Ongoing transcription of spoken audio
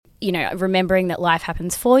you know, remembering that life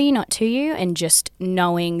happens for you, not to you, and just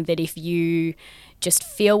knowing that if you just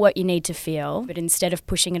feel what you need to feel, but instead of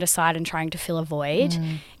pushing it aside and trying to fill a void,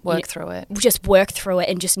 work through it. Just work through it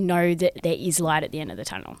and just know that there is light at the end of the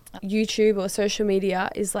tunnel. YouTube or social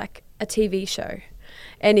media is like a TV show.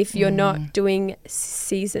 And if you're not doing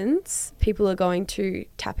seasons, people are going to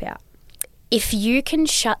tap out. If you can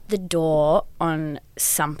shut the door on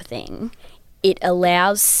something, it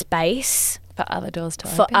allows space for other doors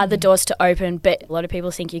to open. But a lot of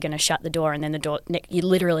people think you're going to shut the door and then the door, you're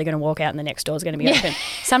literally going to walk out and the next door is going to be open.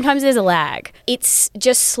 Sometimes there's a lag. It's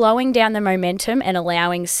just slowing down the momentum and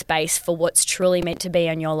allowing space for what's truly meant to be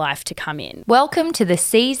in your life to come in. Welcome to the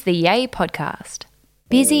Seize the Yay podcast.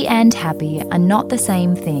 Busy and happy are not the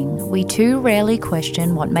same thing. We too rarely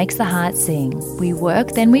question what makes the heart sing. We work,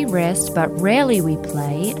 then we rest, but rarely we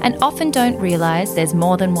play, and often don't realise there's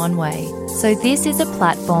more than one way. So this is a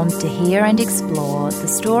platform to hear and explore the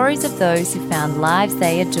stories of those who found lives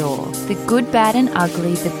they adore. The good, bad and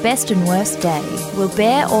ugly, the best and worst day. We'll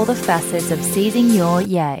bear all the facets of seizing your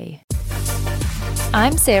yay.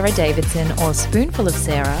 I'm Sarah Davidson, or Spoonful of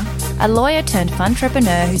Sarah, a lawyer turned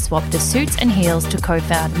funtrepreneur who swapped the suits and heels to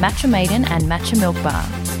co-found Matcha Maiden and Matcha Milk Bar.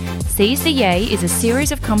 Seize the Yay is a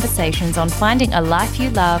series of conversations on finding a life you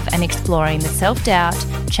love and exploring the self-doubt,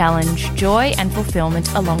 challenge, joy and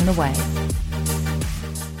fulfillment along the way.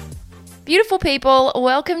 Beautiful people,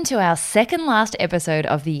 welcome to our second last episode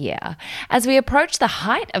of the year. As we approach the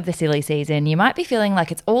height of the silly season, you might be feeling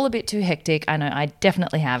like it's all a bit too hectic. I know I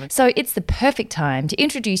definitely have. So it's the perfect time to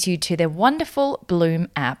introduce you to their wonderful Bloom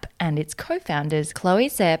app and its co-founders Chloe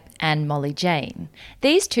Sepp and Molly Jane.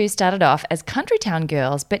 These two started off as country town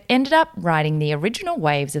girls but ended up riding the original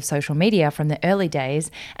waves of social media from the early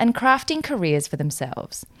days and crafting careers for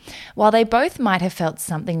themselves. While they both might have felt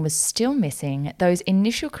something was still missing, those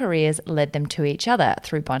initial careers led them to each other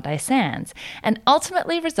through Bondi Sands and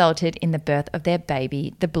ultimately resulted in the birth of their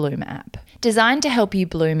baby, the Bloom app. Designed to help you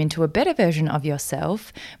bloom into a better version of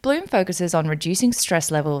yourself, Bloom focuses on reducing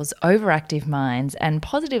stress levels, overactive minds, and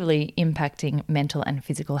positively impacting mental and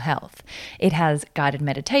physical health. It has guided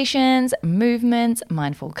meditations, movements,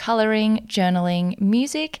 mindful colouring, journaling,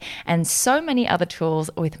 music, and so many other tools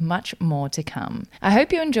with much more to come. I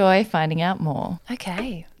hope you enjoy finding out more.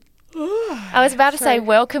 Okay. I was about to say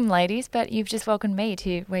welcome, ladies, but you've just welcomed me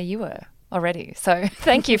to where you were already. So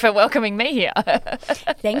thank you for welcoming me here.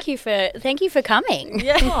 Thank you for coming.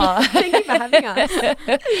 Yeah. Thank you for having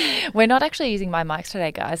us. We're not actually using my mics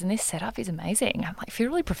today, guys, and this setup is amazing. I feel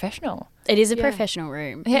really professional. It is a professional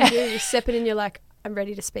room. Yeah. You step in and you're like, I'm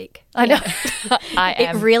ready to speak. I know. I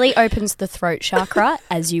am. It really opens the throat chakra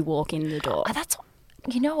as you walk in the door. That's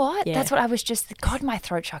You know what? Yeah. That's what I was just... God, my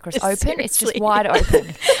throat chakra's open. Seriously. It's just wide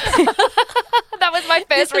open. That was my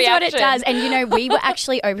first reaction. This is what it does. And, you know, we were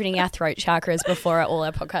actually opening our throat chakras before all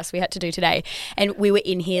our podcasts we had to do today. And we were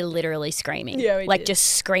in here literally screaming. Yeah, we did. Just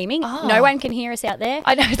screaming. Oh. No one can hear us out there.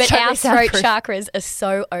 I know. But totally our throat soundproof. chakras are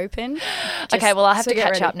so open. Okay, well, I have to get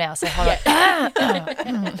catch ready. up now. So hold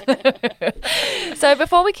on. So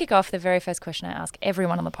before we kick off, the very first question I ask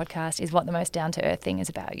everyone on the podcast is what the most down-to-earth thing is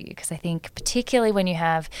about you. Because I think particularly when you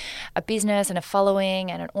have a business and a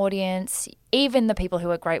following and an audience, even the people who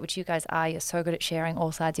are great, which you guys are, you're so good at sharing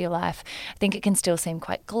all sides of your life. I think it can still seem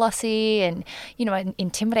quite glossy and, you know,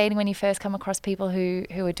 intimidating when you first come across people who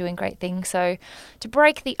are doing great things. So to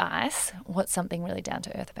break the ice, what's something really down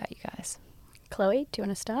to earth about you guys? Chloe, do you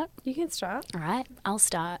want to start? You can start. All right, I'll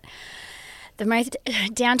start. The most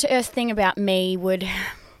down-to-earth thing about me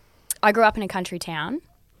I grew up in a country town.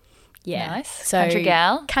 Yeah. Nice. So, Country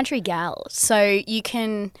gal. Country gal. So you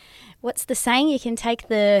can, what's the saying? You can take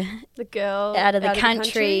the girl out of the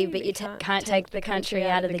country, but you can't take the country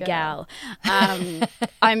out of the gal.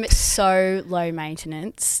 I'm so low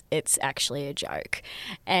maintenance. It's actually a joke.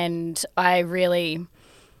 And I'm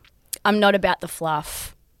not about the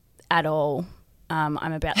fluff at all. I'm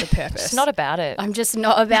about the purpose. It's not about it. I'm just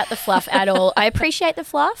not about the fluff at all. I appreciate the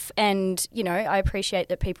fluff and, you know, I appreciate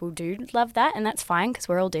that people do love that and that's fine because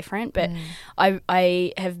we're all different. But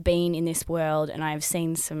I have been in this world and I've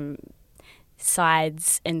seen some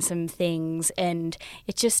sides and some things and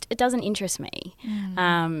it doesn't interest me.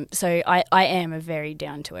 So I am a very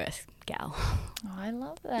down-to-earth gal. Oh, I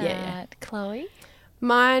love that. Yeah. Chloe?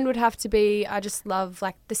 Mine would have to be, I just love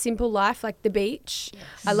like the simple life, like the beach. Yes.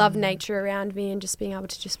 I love nature around me and just being able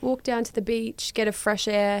to just walk down to the beach, get a fresh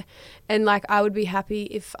air. And like I would be happy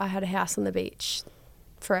if I had a house on the beach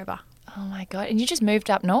forever. Oh my God. And you just moved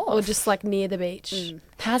up north? Or just like near the beach.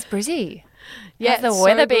 How's Brizzy? Yeah, How's the it's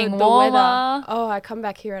weather so being good. warmer? The weather. Oh, I come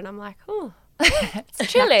back here and I'm like, oh, It's Back to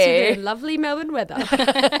chilly. the lovely Melbourne weather.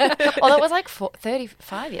 Although it was like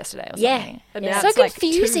 35 yesterday or Yeah. something. And Yeah. now So it's like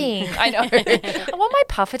confusing. I know. I want my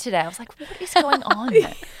puffer today. I was like, what is going on?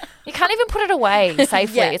 You can't even put it away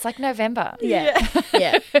safely. Yeah. It's like November. Yeah.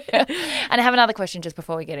 Yeah. And I have another question just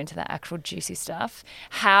before we get into the actual juicy stuff.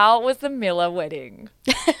 How was the Miller wedding?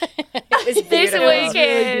 It was This beautiful.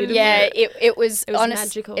 weekend. Yeah, it was honest,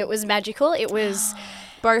 magical. It was magical. It was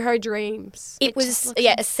boho dreams. it was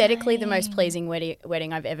aesthetically the most pleasing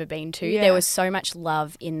wedding I've ever been to. Yeah. There was so much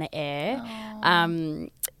love in the air.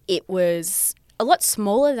 It was a lot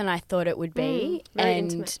smaller than I thought it would be, very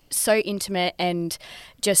and intimate. so intimate, and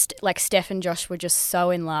just like Steph and Josh were just so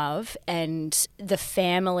in love, and the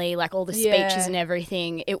family, like all the speeches Yeah. and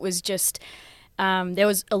everything. It was just. There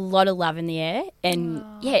was a lot of love in the air, and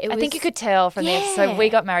it was. I think you could tell from the episode. Yeah. We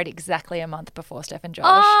got married exactly a month before Steph and Josh.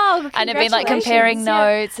 Oh, and it'd been like comparing congratulations.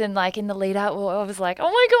 Yeah. notes and like in the lead up, I was like, oh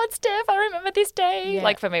my God, Steph, I remember this day. Yeah.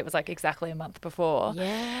 Like for me, it was like exactly a month before.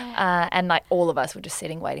 Yeah. And like all of us were just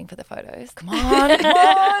sitting waiting for the photos. Come on, come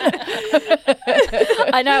on.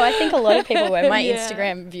 I know. I think a lot of people when my Yeah.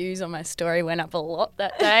 Instagram views on my story went up a lot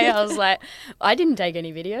that day. I was like, I didn't take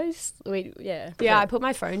any videos. Yeah, I put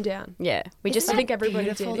my phone down. We just I think everybody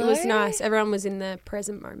did. beautiful It was though? nice. Everyone was in the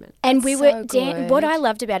present moment. and we so were what good. I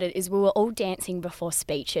loved about it is we were all dancing before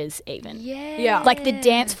speeches even. Yeah. Like the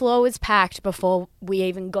dance floor was packed before we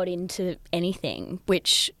even got into anything,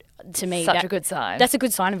 which to me Such a good sign. That's a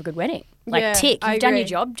good sign of a good wedding. Like Yeah, tick, I you've done your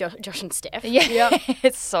agree. job, Josh and Steph. Yeah,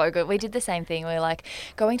 it's so good. We did the same thing. We were like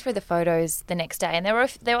going through the photos the next day, and there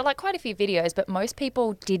were like quite a few videos, but most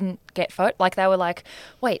people didn't get like they were like,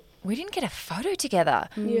 wait, we didn't get a photo together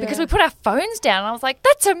because we put our phones down. And I was like,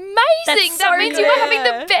 that's amazing. That's that so means you were good. having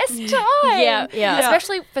the best time. Yeah.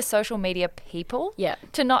 Especially for social media people. Yeah.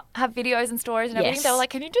 To not have videos and stories and everything. Yes. They were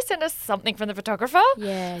like, can you just send us something from the photographer?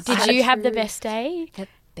 Yeah. So Did you have the true. best day?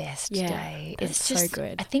 Best Yeah, day. that's It's so just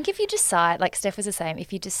good. I think if you decide, like Steph was the same,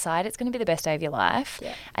 if you decide it's going to be the best day of your life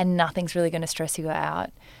Yeah. and nothing's really going to stress you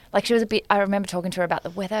out. Like she was I remember talking to her about the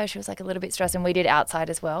weather. She was like a little bit stressed, and we did outside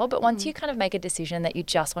as well. But once you kind of make a decision that you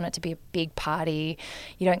just want it to be a big party,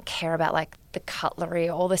 you don't care about like the cutlery,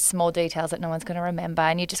 all the small details that no one's going to remember,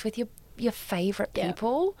 and you're just with your favourite Yeah.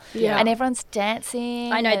 people Yeah. and everyone's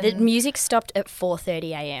dancing. I know the and- music stopped at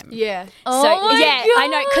 4:30 a.m. Yeah. Oh So my I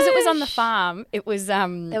know because it was on the gosh. farm. It was There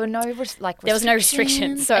were no there was no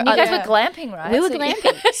restrictions. So and you guys yeah. were glamping, right? we were So-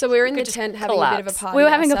 glamping. So we were in the just tent having a bit of a collapse. party. We were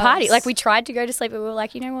having a party. ourselves. Like we tried to go to sleep, but we were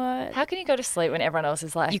like, you know what? How can you go to sleep when everyone else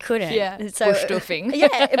is like You couldn't. Yeah. So, bush doofing?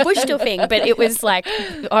 Yeah, bush doofing. But it was like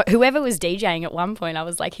whoever was DJing at one point, I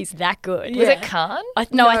was like, he's that good. Was it Khan? I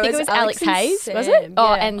think it was Alex and Hayes. Was it? Sam,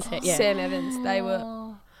 Oh, yeah. and yeah. Sam Evans. They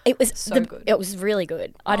were. It was So good. It was really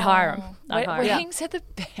good. I'd hire him. I'd hire 'em. Weddings are the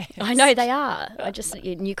best. I know they are.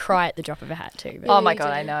 You cry at the drop of a hat too. But Oh my you god,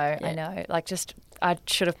 do. I know, I Yeah. know. Like just, I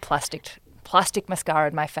should have plastic mascara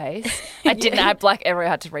in my face. I didn't. I had black everywhere. I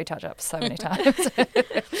had to retouch up so many times.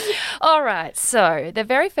 All right. So the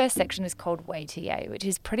very first section is called Way to Yay, which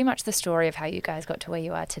is pretty much the story of how you guys got to where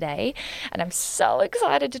you are today. And I'm so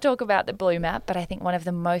excited to talk about the Blue Map. But I think one of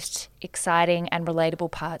the most exciting and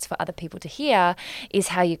relatable parts for other people to hear is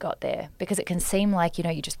how you got there, because it can seem like, you know,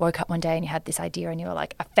 you just woke up one day and you had this idea and you were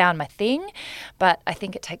like, I found my thing. But I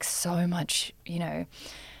think it takes so much, you know.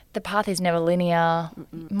 The path is never linear.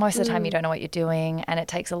 Most of the time you don't know what you're doing, and it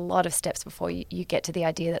takes a lot of steps before you get to the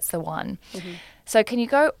idea that's the one. So can you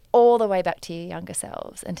go all the way back to your younger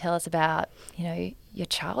selves and tell us about, you know, your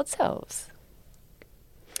child selves?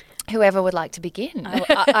 Whoever would like to begin.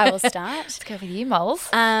 I will start. Let's go with you, Moles.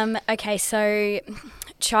 Okay, so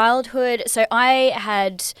childhood. So I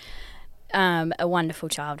had a wonderful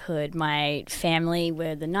childhood. My family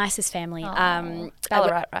were the nicest family.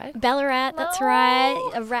 Ballarat, right? Ballarat, that's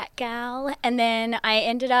right, a rat gal. And then I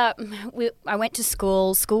ended up, I went to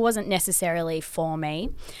school. School wasn't necessarily for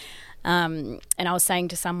me. And I was saying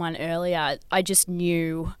to someone earlier, I just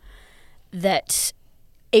knew that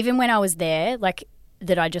even when I was there, like,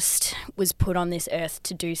 that I just was put on this earth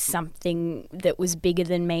to do something that was bigger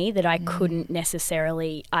than me that I couldn't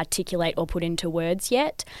necessarily articulate or put into words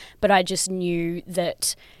yet. But I just knew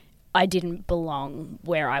that I didn't belong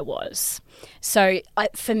where I was. So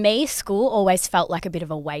for me, school always felt like a bit of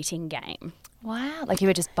a waiting game. Wow. Like you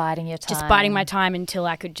were just biding your time. Just biding my time until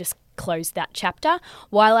I could just close that chapter.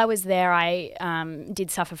 While I was there, I did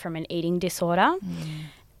suffer from an eating disorder.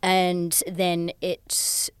 And then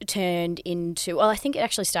it turned into, well, I think it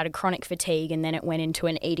actually started chronic fatigue and then it went into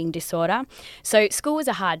an eating disorder. So school was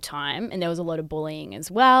a hard time and there was a lot of bullying as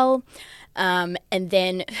well. And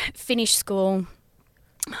then finished school,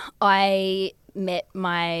 I met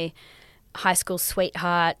my high school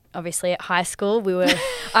sweetheart. Obviously at high school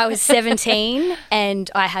I was 17 and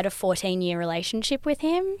I had a 14-year relationship with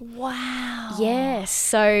him. Wow. Yes.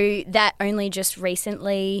 So that only just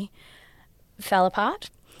recently fell apart.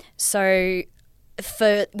 So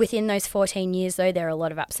within those 14 years though, there are a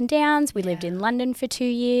lot of ups and downs. We lived in London for 2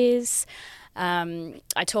 years.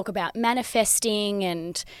 I talk about manifesting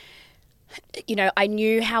and, I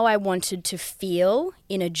knew how I wanted to feel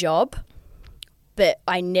in a job, but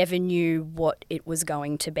I never knew what it was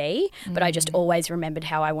going to be. But I just always remembered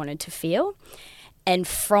how I wanted to feel. And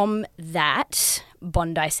from that,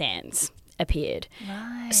 Bondi Sands appeared.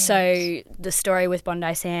 Right. So the story with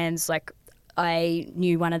Bondi Sands, like I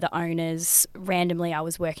knew one of the owners. Randomly, I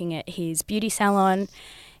was working at his beauty salon.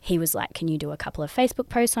 He was like, can you do a couple of Facebook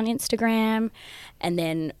posts on Instagram? And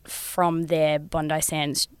then from there, Bondi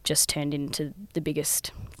Sands just turned into the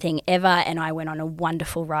biggest thing ever. And I went on a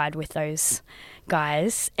wonderful ride with those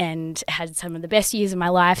guys and had some of the best years of my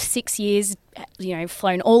life. 6 years,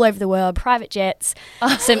 flown all over the world, private jets,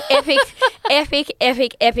 some epic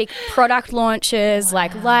product launches,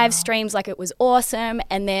 like live streams, like it was awesome.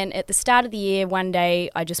 And then at the start of the year, one day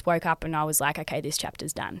I just woke up and I was like, okay, this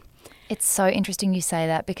chapter's done. It's so interesting you say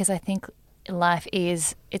that because I think life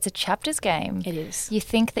it's a chapters game. It is. You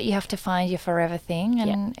think that you have to find your forever thing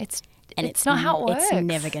and it's not how it works. It's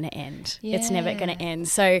never going to end. Yeah. It's never going to end.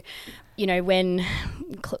 So, when,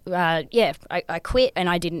 I quit and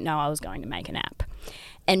I didn't know I was going to make an app.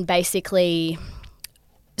 And basically,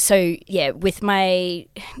 with my...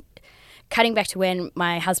 Cutting back to when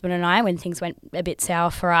my husband and when things went a bit sour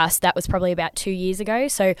for us, that was probably about 2 years ago.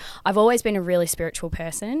 So I've always been a really spiritual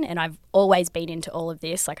person and I've always been into all of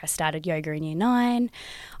this. Like I started yoga in year 9.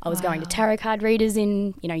 I was going to tarot card readers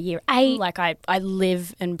in, year 8. Like I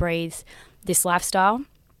live and breathe this lifestyle.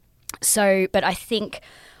 So, but I think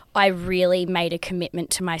I really made a commitment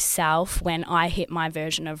to myself when I hit my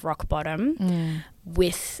version of rock bottom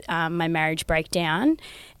with my marriage breakdown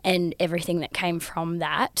and everything that came from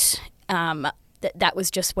that. That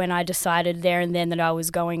was just when I decided there and then that I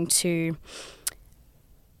was going to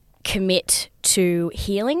commit to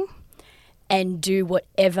healing and do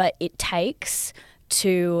whatever it takes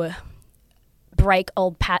to break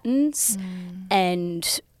old patterns.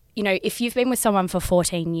 And, if you've been with someone for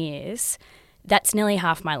 14 years, that's nearly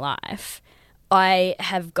half my life. I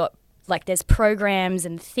have got there's programs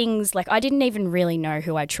and things, I didn't even really know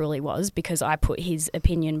who I truly was because I put his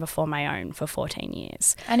opinion before my own for 14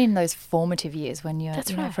 years. And in those formative years when you're,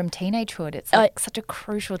 from teenagehood, it's such a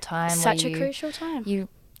crucial time. Crucial time. You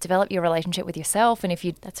develop your relationship with yourself, and if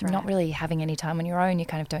you're That's right. not really having any time on your own, you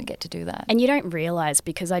kind of don't get to do that. And you don't realise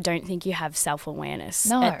because I don't think you have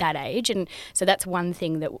self-awareness at that age. And so that's one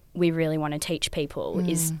thing that we really want to teach people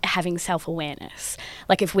is having self-awareness.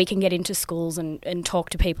 Like if we can get into schools and talk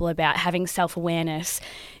to people about having self-awareness,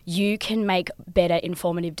 you can make better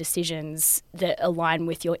informative decisions that align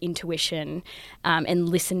with your intuition and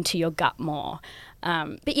listen to your gut more.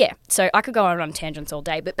 But yeah, so I could go on tangents all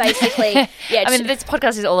day, but basically, yeah. I mean, this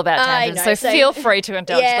podcast is all about tangents, so feel free to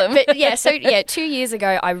indulge them. But 2 years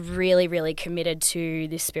ago, I really, really committed to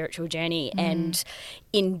this spiritual journey, and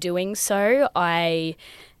in doing so, by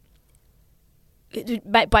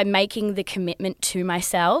making the commitment to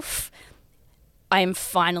myself, I am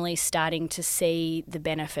finally starting to see the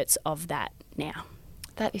benefits of that now.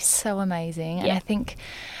 That is so amazing. And I think,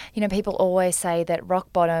 people always say that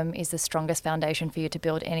rock bottom is the strongest foundation for you to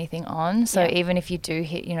build anything on. So even if you do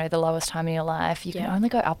hit, the lowest time in your life, you can only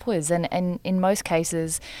go upwards. And in most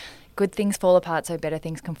cases, good things fall apart so better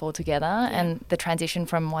things can fall together. Yeah. And the transition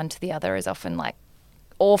from one to the other is often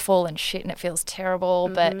awful and shit and it feels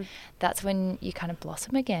terrible. But that's when you kind of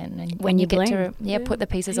blossom again. And when you get bloom. to put the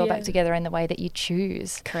pieces all back together in the way that you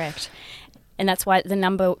choose. Correct. And that's why the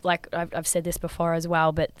number, I've said this before as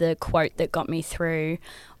well, but the quote that got me through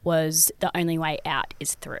was the only way out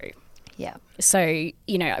is through. Yeah. So,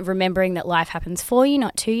 remembering that life happens for you,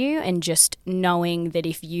 not to you, and just knowing that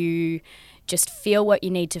if you just feel what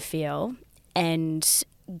you need to feel and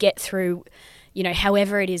get through,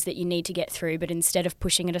 however it is that you need to get through, but instead of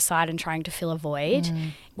pushing it aside and trying to fill a void,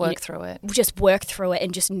 work through it. Just work through it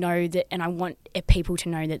and just know that, and I want people to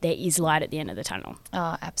know that there is light at the end of the tunnel.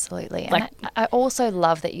 Oh, absolutely. And I also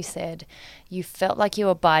love that you said you felt like you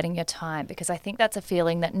were biding your time, because I think that's a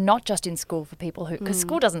feeling that not just in school for people who, because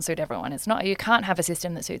school doesn't suit everyone. It's not, you can't have a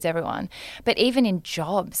system that suits everyone, but even in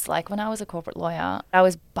jobs, like when I was a corporate lawyer, I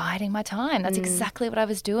was biding my time. That's exactly what I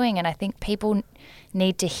was doing. And I think people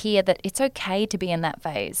need to hear that it's okay to be in that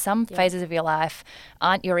phase. Some phases of your life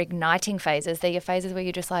aren't your igniting phases. They're your phases where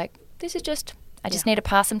you're just like, this is just I just need to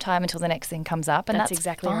pass some time until the next thing comes up, and that's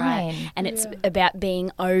exactly fine. right. And it's about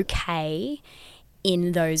being okay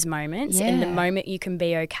in those moments. And the moment you can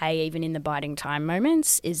be okay, even in the biding time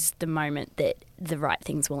moments, is the moment that the right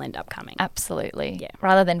things will end up coming. Absolutely. Yeah.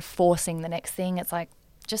 Rather than forcing the next thing, it's like,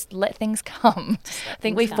 just let things come. I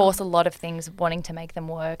think we force a lot of things wanting to make them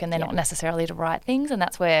work, and they're not necessarily the right things. And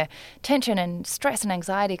that's where tension and stress and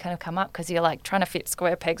anxiety kind of come up, because you're like trying to fit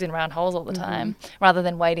square pegs in round holes all the time, rather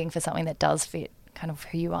than waiting for something that does fit kind of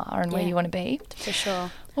who you are and where you want to be. For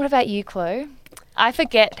sure. What about you, Chloe? I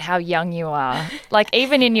forget how young you are. Like,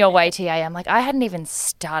 even in your WayTA, I'm like, I hadn't even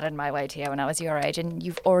started my WayTA when I was your age, and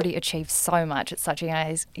you've already achieved so much at such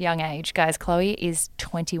a young age. Guys, Chloe is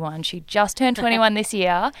 21. She just turned 21 this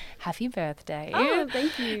year. Happy birthday. Oh,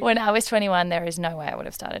 thank you. When I was 21, there is no way I would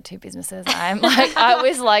have started 2 businesses. I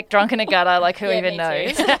was like drunk in a gutter, like who even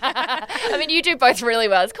knows? I mean, you do both really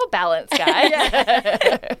well. It's called balance, guys.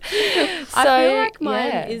 I feel like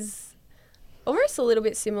mine is almost a little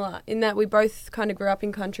bit similar in that we both kind of grew up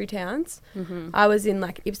in country towns. I was in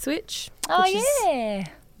like Ipswich. Out in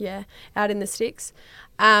the sticks.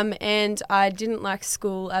 And I didn't like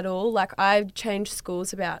school at all. Like, I changed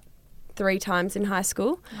schools about 3 times in high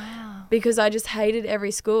school. Wow. Because I just hated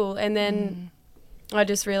every school. And then I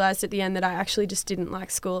just realised at the end that I actually just didn't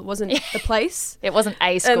like school. It wasn't the place. It wasn't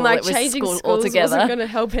a school, and like it was changing school schools altogether. wasn't going to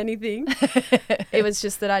help anything. It was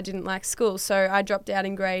just that I didn't like school. So I dropped out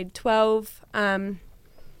in grade 12.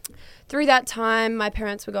 Through that time, my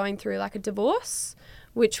parents were going through like a divorce,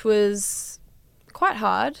 which was quite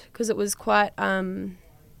hard because it was quite, I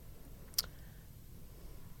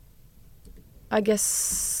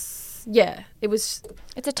guess, it was.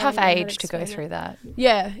 It's a tough age to go through that.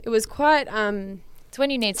 Yeah, it was quite. It's when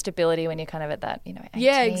you need stability, when you're kind of at that, 18.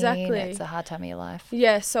 Yeah, exactly. It's a hard time of your life.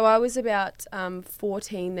 Yeah, so I was about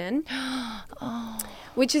 14 then.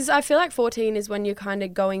 Which is, I feel like 14 is when you're kind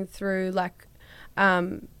of going through like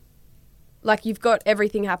you've got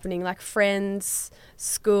everything happening, like friends,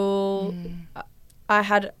 school. I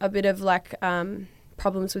had a bit of like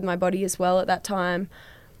problems with my body as well at that time.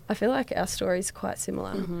 I feel like our story is quite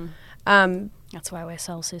similar. That's why we're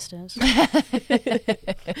soul sisters.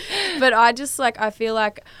 But I just I feel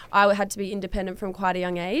like I had to be independent from quite a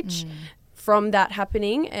young age from that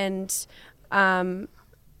happening, and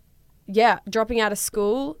dropping out of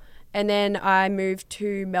school. And then I moved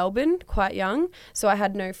to Melbourne quite young. So I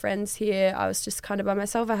had no friends here. I was just kind of by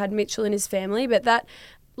myself. I had Mitchell and his family, but that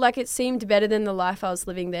it seemed better than the life I was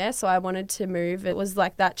living there. So I wanted to move. It was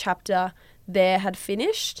like that chapter there had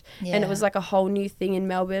finished and it was like a whole new thing in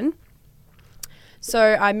Melbourne.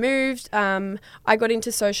 So I moved. I got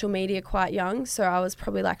into social media quite young. So I was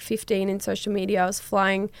probably like 15 in social media. I was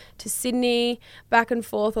flying to Sydney back and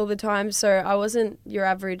forth all the time. So I wasn't your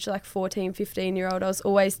average 14, 15-year-old. I was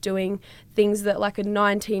always doing things that like a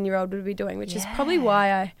 19-year-old would be doing, which is probably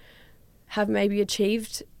why I have maybe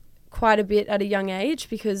achieved quite a bit at a young age,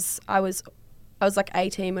 because I was like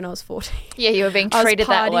 18 when I was 14. Yeah, you were being treated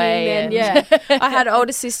that way. I had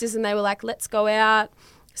older sisters and they were like, let's go out.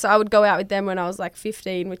 So I would go out with them when I was like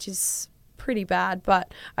 15, which is pretty bad.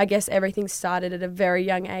 But I guess everything started at a very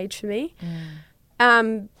young age for me.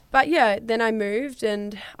 But yeah, then I moved,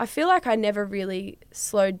 and I feel like I never really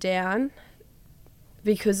slowed down,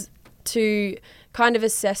 because to kind of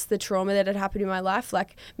assess the trauma that had happened in my life,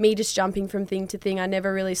 like me just jumping from thing to thing, I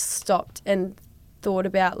never really stopped and thought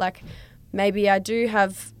about like maybe I do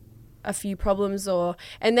have a few problems.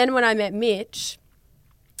 And then when I met Mitch,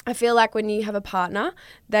 I feel like when you have a partner,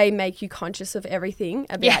 they make you conscious of everything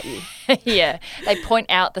about you. Yeah. They point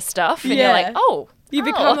out the stuff and you're like, You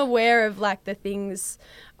become aware of like the things.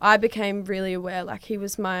 I became really aware, like he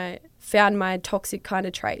was found my toxic kind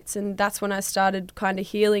of traits, and that's when I started kind of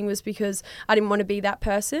healing, was because I didn't want to be that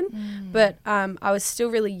person. But I was still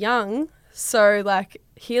really young, so like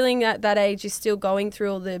healing at that age is still going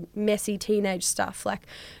through all the messy teenage stuff, like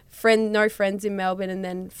no friends in Melbourne, and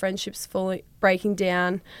then friendships breaking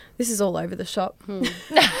down. This is all over the shop. But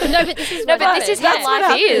this is what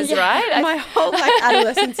life is, right? My whole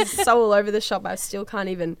adolescence is so all over the shop. I still can't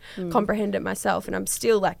even comprehend it myself, and I'm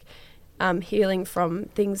still healing from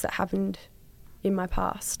things that happened in my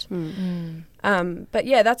past. But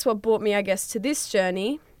yeah, that's what brought me, I guess, to this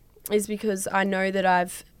journey, is because I know that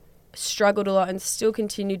I've struggled a lot and still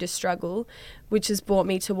continue to struggle, which has brought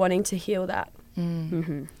me to wanting to heal that.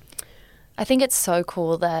 I think it's so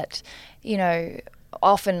cool that,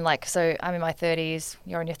 often so I'm in my 30s,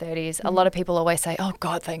 you're in your 30s. A lot of people always say, oh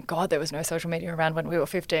God, thank God there was no social media around when we were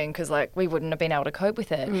 15, because we wouldn't have been able to cope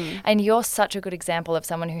with it. And you're such a good example of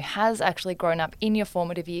someone who has actually grown up in your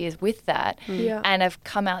formative years with that and have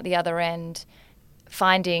come out the other end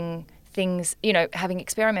finding things, you know, having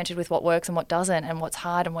experimented with what works and what doesn't and what's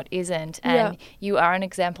hard and what isn't. And you are an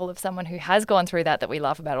example of someone who has gone through that we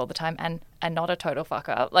laugh about all the time and not a total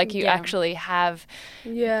fucker. Like you actually have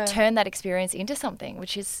turned that experience into something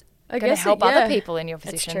which is going to help other people in your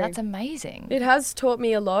position. That's amazing. It has taught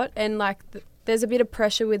me a lot, and like there's a bit of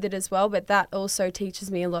pressure with it as well, but that also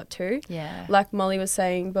teaches me a lot too. Yeah. Like Molly was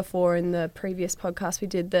saying before in the previous podcast we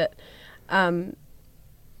did that,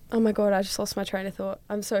 oh my God, I just lost my train of thought.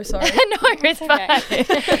 I'm so sorry. No, it's fine.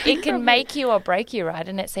 It can make you or break you, right?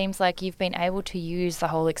 And it seems like you've been able to use the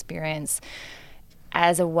whole experience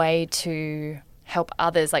as a way to help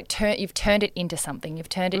others. Like you've turned it into something. You've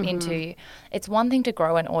turned it into, it's one thing to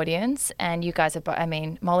grow an audience, and you guys I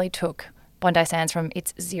mean, Molly took Bondi Sands from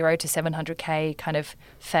its 0 to 700K kind of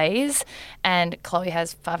phase, and Chloe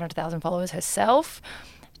has 500,000 followers herself.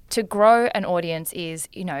 To grow an audience is,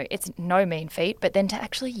 you know, it's no mean feat, but then to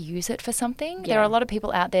actually use it for something. There are a lot of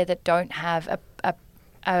people out there that don't have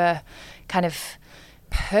a kind of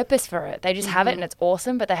purpose for it. They just have it and it's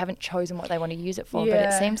awesome, but they haven't chosen what they want to use it for. But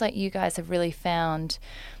it seems like you guys have really found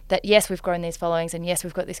that, yes, we've grown these followings and yes,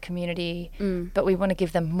 we've got this community, but we want to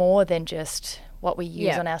give them more than just what we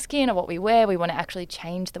use on our skin or what we wear. We want to actually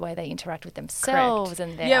change the way they interact with themselves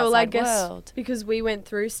and their outside world. Because we went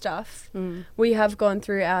through stuff, we have gone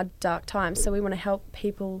through our dark times, so we want to help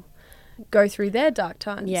people go through their dark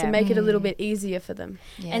times and make it a little bit easier for them.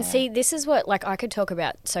 Yeah. And see, this is what, like, I could talk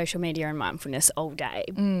about social media and mindfulness all day.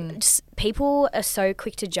 Just, people are so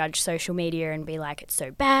quick to judge social media and be like, it's so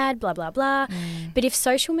bad, blah, blah, blah. But if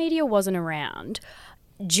social media wasn't around,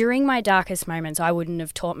 during my darkest moments, I wouldn't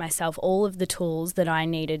have taught myself all of the tools that I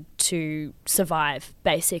needed to survive,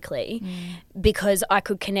 basically, because I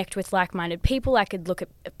could connect with like-minded people. I could look at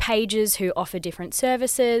pages who offer different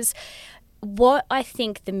services. What I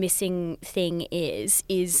think the missing thing is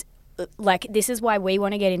like, this is why we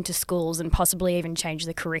want to get into schools and possibly even change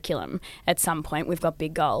the curriculum at some point. We've got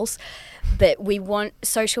big goals. But we want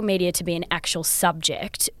social media to be an actual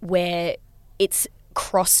subject where it's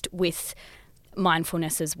crossed with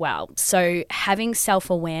mindfulness as well. So having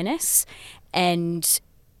self-awareness, and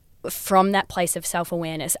from that place of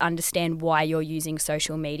self-awareness, understand why you're using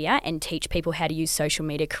social media and teach people how to use social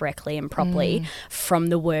media correctly and properly from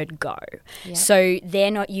the word go. Yep. So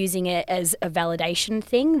they're not using it as a validation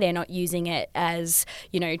thing. They're not using it as,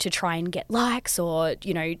 you know, to try and get likes or,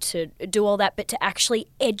 you know, to do all that, but to actually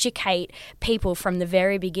educate people from the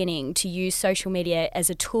very beginning to use social media as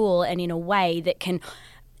a tool and in a way that can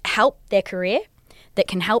help their career, that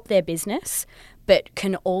can help their business, but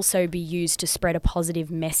can also be used to spread a positive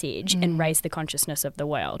message and raise the consciousness of the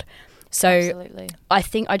world. So absolutely. I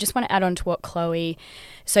think I just want to add on to what Chloe,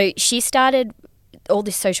 so she started all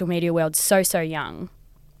this social media world so young.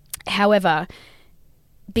 However,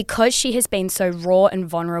 because she has been so raw and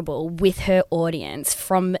vulnerable with her audience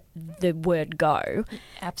from the word go.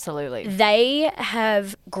 Absolutely. They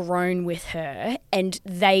have grown with her and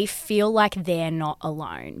they feel like they're not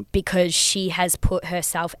alone because she has put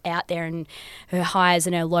herself out there and her highs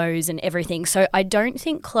and her lows and everything. So I don't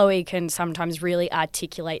think Chloe can sometimes really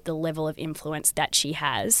articulate the level of influence that she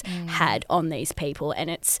has had on these people. And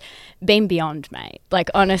it's been beyond, mate. Like,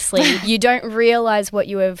 honestly, you don't realise what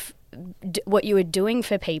you are doing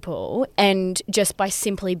for people, and just by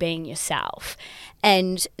simply being yourself.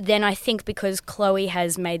 And then I think because Chloe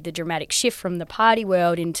has made the dramatic shift from the party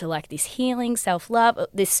world into like this healing, self-love,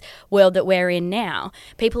 this world that we're in now,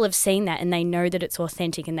 people have seen that and they know that it's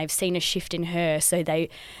authentic and they've seen a shift in her. So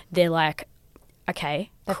they're like,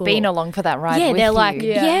 okay, they've cool. been along for that ride yeah, with they're you. like,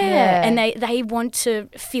 yeah. And they want to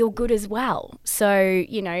feel good as well. So,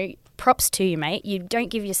 you know, props to you, mate. You don't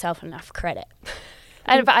give yourself enough credit.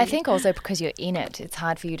 But I think also because you're in it, it's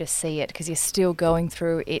hard for you to see it because you're still going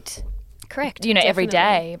through it. Correct. You know, every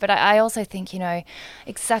day. But I also think, you know,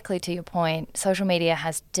 exactly to your point, social media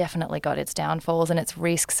has definitely got its downfalls and its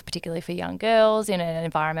risks, particularly for young girls in an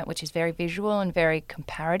environment which is very visual and very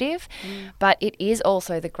comparative. But it is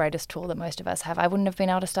also the greatest tool that most of us have. I wouldn't have been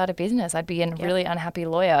able to start a business. I'd be a really unhappy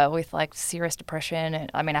lawyer with like serious depression.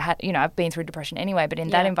 And I mean, I've been through depression anyway, but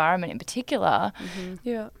in that environment in particular,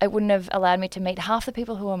 it wouldn't have allowed me to meet half the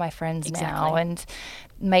people who are my friends now and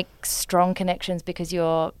make strong connections because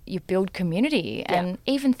you build community. And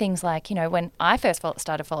even things like, you know, when I first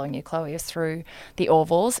started following you, Chloe, was through the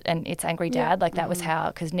Orvals and It's Angry Dad. Like that was how,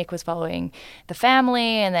 because Nick was following the family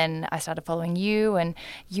and then I started following you, and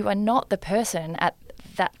you are not the person at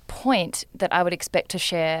that point that I would expect to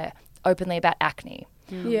share openly about acne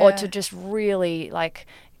or to just really like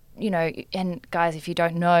you know, and guys, if you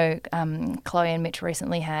don't know, Chloe and Mitch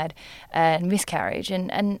recently had a miscarriage.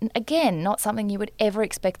 And again, not something you would ever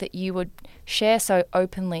expect that you would share so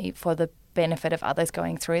openly for the benefit of others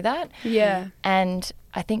going through that. Yeah. And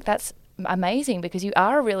I think that's amazing because you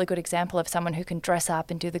are a really good example of someone who can dress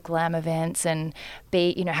up and do the glam events and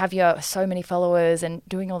be, you know, have your so many followers and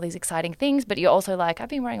doing all these exciting things, but you're also like, I've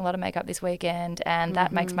been wearing a lot of makeup this weekend and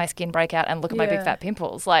that makes my skin break out and look at my big Yeah. fat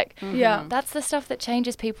pimples. Like, Yeah. that's the stuff that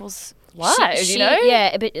changes people's lives, She- you know?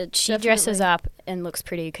 Yeah, but she dresses up and looks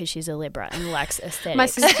pretty because she's a Libra and likes aesthetics. My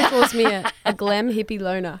sister calls me a glam hippie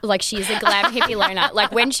loner. Like, she is a glam hippie loner.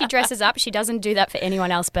 Like, when she dresses up, she doesn't do that for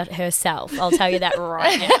anyone else but herself. I'll tell you that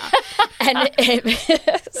right now. And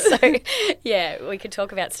so, yeah, we could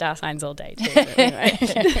talk about star signs all day too. But anyway.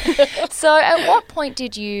 So at what point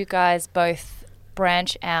did you guys both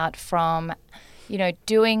branch out from, you know,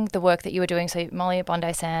 doing the work that you were doing? So Molly at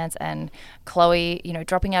Bondi Sands and Chloe, you know,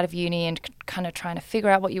 dropping out of uni and kind of trying to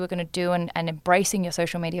figure out what you were going to do and embracing your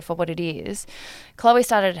social media for what it is. Chloe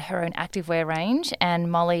started her own activewear range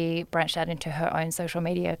and Molly branched out into her own social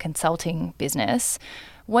media consulting business.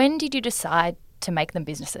 When did you decide to make them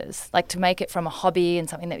businesses, like to make it from a hobby and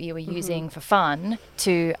something that you were using for fun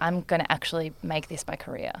to I'm going to actually make this my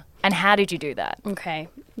career? And how did you do that? Okay.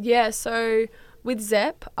 Yeah, so with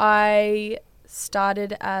Zep, I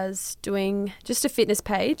started as doing just a fitness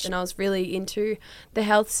page and I was really into the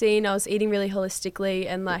health scene. I was eating really holistically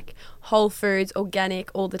and like whole foods, organic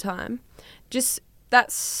all the time. Just that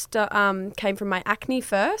came from my acne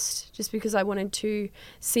first, just because I wanted to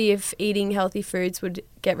see if eating healthy foods would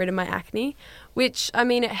get rid of my acne, which, I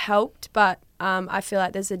mean, it helped, but I feel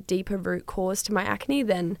like there's a deeper root cause to my acne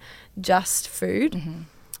than just food.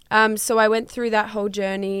 Mm-hmm. So I went through that whole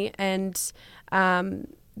journey and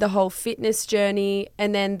the whole fitness journey,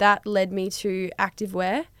 and then that led me to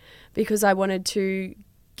activewear because I wanted to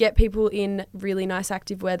get people in really nice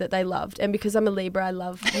activewear that they loved. And because I'm a Libra, I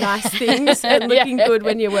love nice things and looking good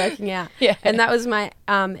when you're working out. Yeah. And that was my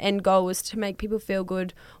end goal, was to make people feel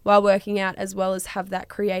good while working out as well as have that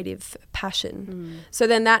creative passion. So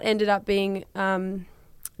then that ended up being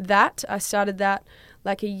that. I started that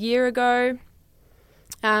like a year ago.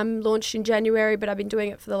 Launched in January, but I've been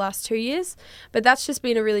doing it for the last 2 years. But that's just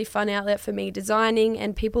been a really fun outlet for me, designing,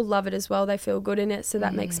 and people love it as well. They feel good in it, so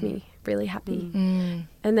that makes me really happy.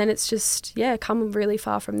 And then it's just, come really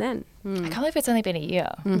far from then. I can't believe it's only been a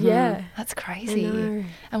year. Yeah. That's crazy. know.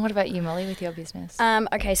 And what about you, Molly, with your business?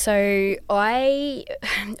 Okay, so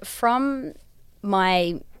from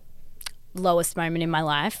my lowest moment in my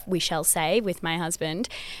life, we shall say, with my husband,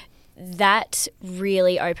 that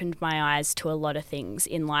really opened my eyes to a lot of things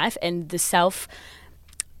in life, and the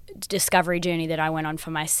self-discovery journey that I went on for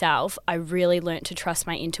myself, I really learnt to trust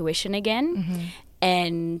my intuition again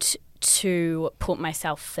and to put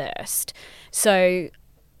myself first. So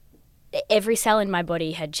every cell in my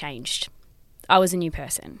body had changed. I was a new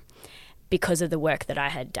person because of the work that I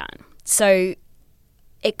had done. So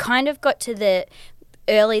it kind of got to the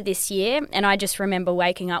early this year, and I just remember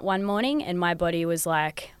waking up one morning and my body was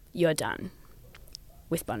like, you're done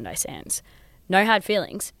with Bondi Sands. No hard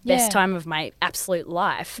feelings. Best time of my absolute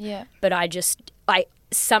life. Yeah. But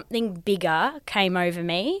something bigger came over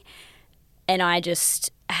me and I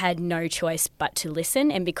just had no choice but to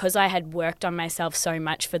listen. And because I had worked on myself so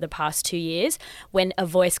much for the past 2 years, when a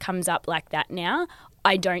voice comes up like that now,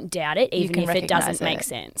 I don't doubt it, even can if it doesn't recognise make it.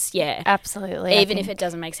 sense. Yeah. Absolutely. Even if it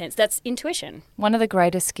doesn't make sense. That's intuition. One of the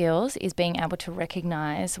greatest skills is being able to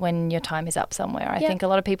recognise when your time is up somewhere. I think a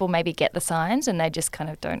lot of people maybe get the signs and they just kind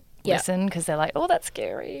of don't listen because they're like, oh, that's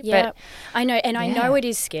scary. Yeah, But I know. And I know it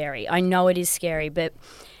is scary. But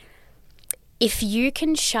if you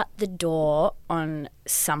can shut the door on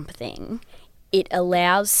something, it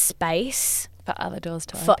allows space for other doors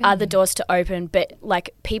to for open. other doors to open. But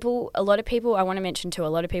like a lot of people, I want to mention too, a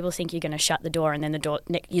lot of people think you're going to shut the door and then the door,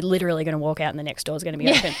 you're literally going to walk out and the next door is going to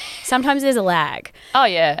be open. Sometimes there's a lag. Oh,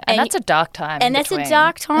 yeah. And that's a dark time. And that's a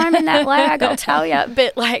dark time in that lag, I'll tell you.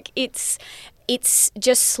 But like it's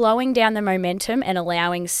just slowing down the momentum and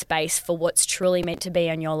allowing space for what's truly meant to be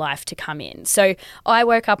in your life to come in. So I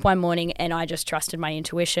woke up one morning and I just trusted my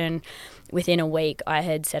intuition. Within a week, I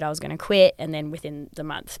had said I was going to quit, and then within the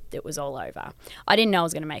month, it was all over. I didn't know I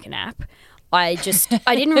was going to make an app. I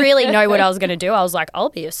didn't really know what I was going to do. I was like, I'll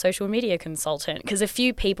be a social media consultant, because a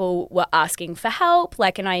few people were asking for help,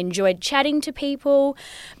 and I enjoyed chatting to people.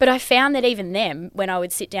 But I found that even them, when I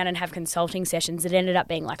would sit down and have consulting sessions, it ended up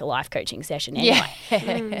being like a life coaching session anyway.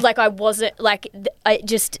 I wasn't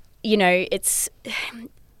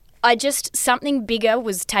something bigger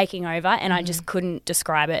was taking over and I just couldn't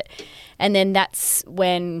describe it. And then that's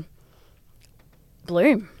when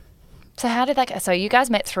Bloom So how did that go? So you guys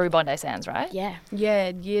met through Bondi Sands, right? Yeah. Yeah,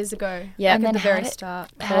 years ago. Yeah. Like And at then the how very did-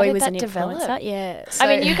 start. How Chloe did was that an develop? influencer. Yeah. I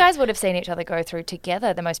mean, you guys would have seen each other go through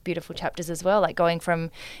together the most beautiful chapters as well, like going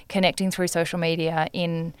from connecting through social media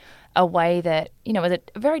in a way that, you know, was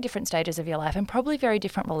at very different stages of your life and probably very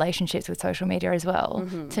different relationships with social media as well,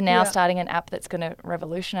 to now Yeah. starting an app that's going to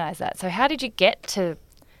revolutionize that. So how did you get to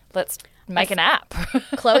let's make an app?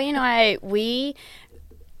 Chloe and I,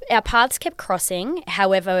 our paths kept crossing.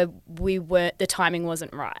 However, the timing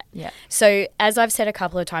wasn't right. Yeah. So as I've said a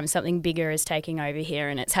couple of times, something bigger is taking over here,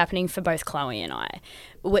 and it's happening for both Chloe and I.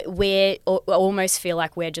 We almost feel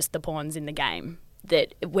like we're just the pawns in the game,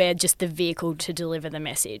 that we're just the vehicle to deliver the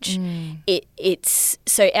message. It's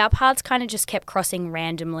so our paths kind of just kept crossing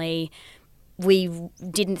randomly. We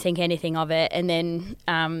didn't think anything of it, and then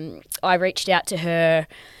I reached out to her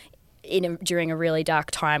during a really dark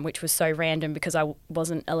time, which was so random because I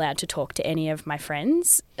wasn't allowed to talk to any of my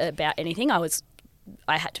friends about anything.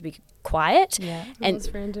 I had to be quiet. Yeah. And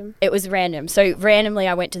it's random. It was random. So randomly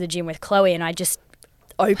I went to the gym with Chloe and I just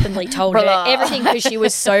openly told her everything because she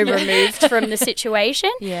was so removed from the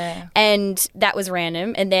situation. Yeah. And that was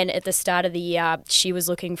random. And then at the start of the year, she was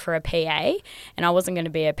looking for a PA, and I wasn't going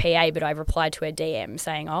to be a PA, but I replied to her DM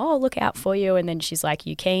saying, "Oh, I'll look out for you." And then she's like,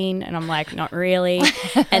 "You keen?" And I'm like, "Not really."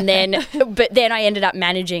 But then I ended up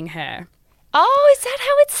managing her. Oh, is that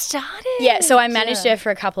how it started? Yeah, so I managed her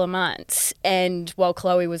for a couple of months, and while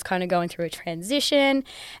Chloe was kind of going through a transition,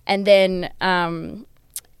 and then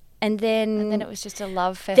Then it was just a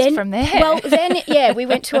love fest from there. Well, we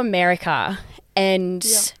went to America, and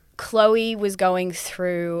Chloe was going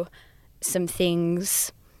through some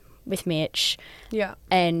things with Mitch. Yeah.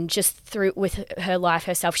 And just through with her life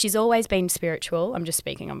herself. She's always been spiritual. I'm just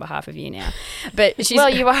speaking on behalf of you now. But she's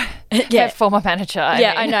you are Yeah. her former manager.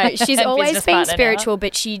 I know. She's and always business been partner now. spiritual,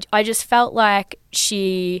 but I just felt like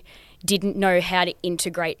she didn't know how to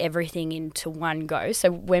integrate everything into one go. So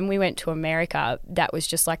when we went to America, that was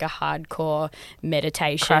just like a hardcore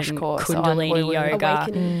meditation, Crash course on Kundalini woo-woo.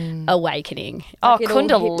 Yoga, awakening. Oh, Like it all hit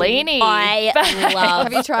Kundalini. I love.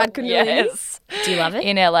 Have you tried Kundalini? Yes. Do you love it?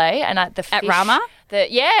 In LA and at the At fish, Rama?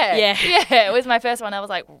 Yeah. It was my first one. I was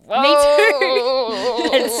like, whoa. Me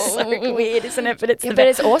too. It's so weird, isn't it? But it's But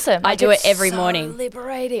it's awesome. I do it's it every so morning.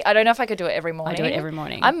 liberating. I don't know if I could do it every morning. I do it every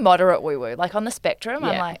morning. I'm moderate woo-woo. Like on the spectrum,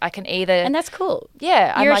 I'm Yeah. like, I can either... And that's cool.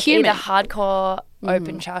 Yeah, I'm You're a like human. either hardcore,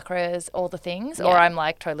 open chakras, all the things, or Yeah. I'm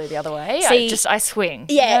like totally the other way. See- I swing.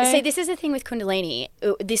 Yeah, you know? see, this is the thing with Kundalini.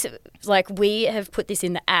 We have put this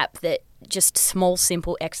in the app that just small,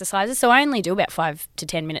 simple exercises. So I only do about 5 to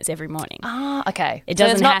 10 minutes every morning. Ah, okay. It So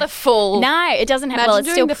doesn't it's not have- the full... No, it doesn't have. Imagine Well, it's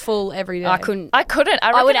doing still. the full every day. I couldn't. I couldn't.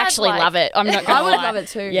 I would reckon I'd actually like- love it. I'm not gonna I would lie. love it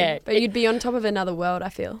too. Yeah, But you'd be on top of another world, I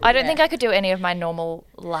feel. I don't think I could do any of my normal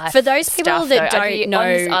life. For those people stuff, that though. I'd be don't on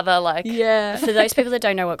this know- other like Yeah. For those people that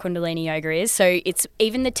don't know what Kundalini Yoga is, so it's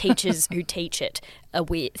even the teachers who teach it are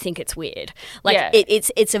weird, think it's weird. Like Yeah.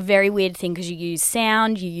 it's a very weird thing because you use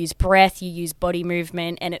sound, you use breath, you use body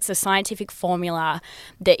movement, and it's a scientific formula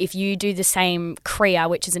that if you do the same Kriya,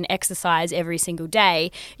 which is an exercise every single day,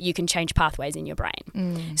 you can change pathways in your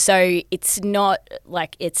brain. So it's not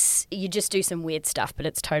like you just do some weird stuff, but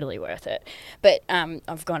it's totally worth it. But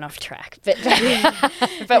I've gone off track. But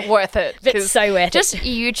but worth it. But 'cause so worth it. just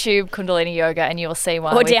YouTube Kundalini Yoga and you'll see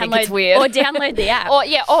why or we think it's weird. or download the app.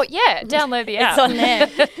 Download the app. It's on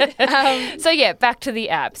there. So yeah, back to the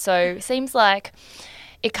app. So seems like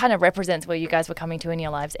it kind of represents where you guys were coming to in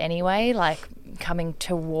your lives anyway, like coming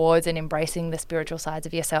towards and embracing the spiritual sides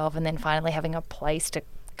of yourself and then finally having a place to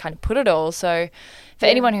kind of put it all. So for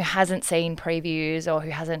anyone who hasn't seen previews or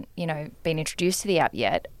who hasn't, been introduced to the app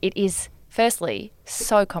yet, it is firstly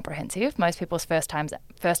so comprehensive. Most people's first time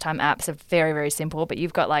apps are very, very simple, but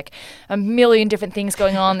you've got like a million different things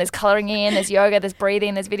going on. There's colouring in, there's yoga, there's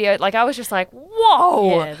breathing, there's video. Like I was just like,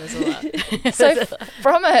 whoa. Yeah, there's a lot. So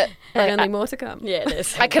from a And only more to come. Yeah,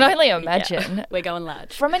 there's. I can only imagine. Yeah, we're going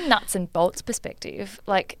large. From a nuts and bolts perspective,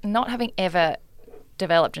 like not having ever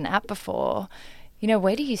developed an app before,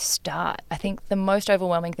 where do you start? I think the most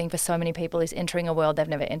overwhelming thing for so many people is entering a world they've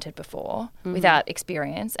never entered before without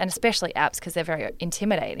experience, and especially apps because they're very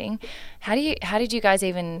intimidating. How did you guys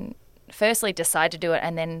even firstly decide to do it,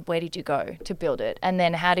 and then where did you go to build it? And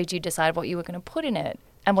then how did you decide what you were going to put in it?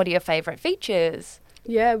 And what are your favourite features?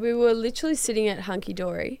 Yeah, we were literally sitting at Hunky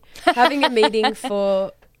Dory, having a meeting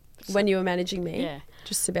for when you were managing me, Yeah.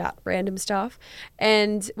 just about random stuff.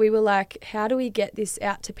 And we were like, how do we get this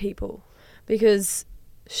out to people? Because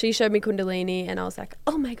she showed me Kundalini and I was like,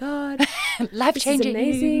 oh my God, Life-changing.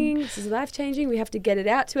 this is amazing. This is life-changing. We have to get it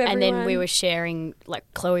out to everyone. And then we were sharing, like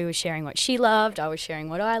Chloe was sharing what she loved, I was sharing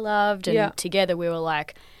what I loved, and Yeah. together we were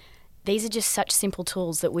like, these are just such simple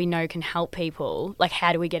tools that we know can help people. Like,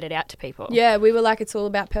 how do we get it out to people? Yeah, we were like, it's all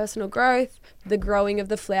about personal growth. The growing of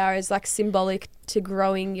the flower is like symbolic to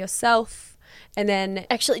growing yourself. And then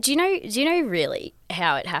Actually, do you know really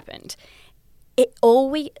how it happened?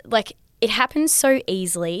 It happens so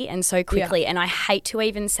easily and so quickly, and I hate to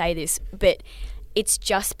even say this, but it's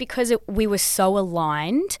just because we were so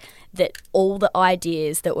aligned that all the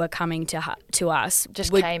ideas that were coming to us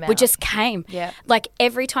just came. Yeah. Like,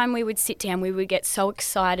 every time we would sit down, we would get so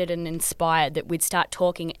excited and inspired that we'd start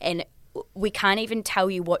talking, and we can't even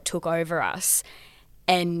tell you what took over us.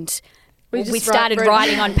 And we started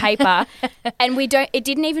writing on paper, and it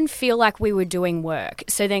didn't even feel like we were doing work.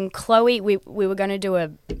 So then Chloe, we were going to do a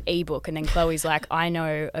ebook, and then Chloe's like, I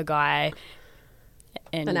know a guy.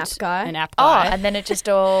 And an app guy. And then it just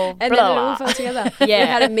all and then it all fell together. Yeah. We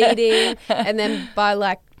had a meeting, and then by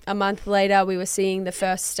like a month later, we were seeing the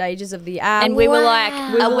first stages of the app. And we were like,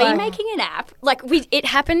 are we making an app? Like, it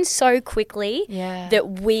happened so quickly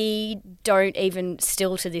that we don't even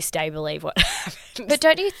still to this day believe what happened. But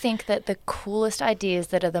don't you think that the coolest ideas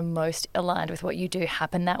that are the most aligned with what you do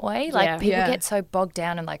happen that way? Like, people get so bogged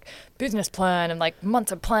down in like business plan and like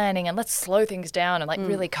months of planning and let's slow things down and like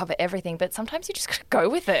really cover everything. But sometimes you just gotta go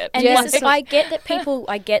with it. And I get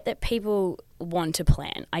that people want to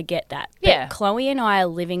plan. I get that. But Chloe and I are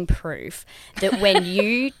living proof that when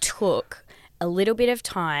you took a little bit of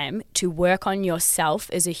time to work on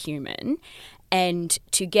yourself as a human and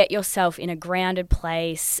to get yourself in a grounded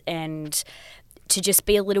place and to just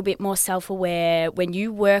be a little bit more self-aware, when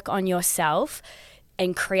you work on yourself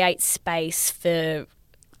and create space for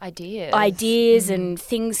ideas and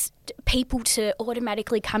things, people to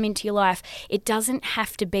automatically come into your life, it doesn't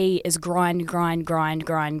have to be as grind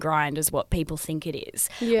as what people think it is.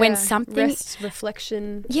 Yeah, when something rest,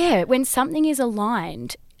 reflection. Yeah, when something is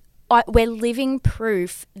aligned, we're living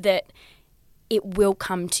proof that it will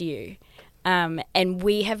come to you. And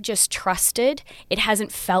we have just trusted. It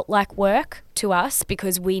hasn't felt like work to us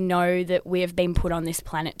because we know that we have been put on this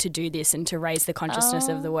planet to do this and to raise the consciousness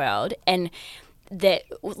of the world. And that,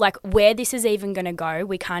 like, where this is even going to go,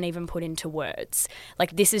 we can't even put into words.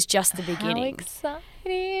 Like, this is just the beginning. How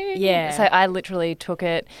exciting. Yeah. So I literally took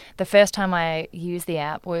it, the first time I used the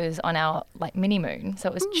app was on our like mini moon. So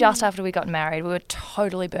it was just after we got married. We were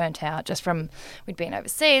totally burnt out just from, we'd been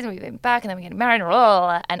overseas and we'd been back and then we got married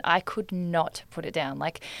and I could not put it down.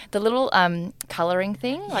 Like the little colouring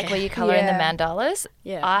thing, like where you colour in the mandalas.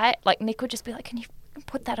 Yeah. Nick would just be like, can you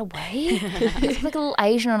put that away? It's like a little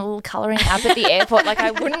Asian on a little colouring app at the airport. Like, I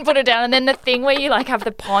wouldn't put it down. And then the thing where you like have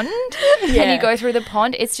the pond and you go through the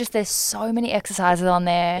pond, it's just, there's so many exercises on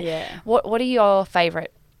there. Yeah. What are your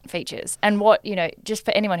favourite features? And what, just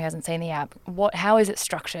for anyone who hasn't seen the app, how is it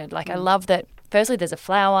structured? Like, I love that. Firstly, there's a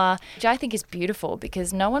flower, which I think is beautiful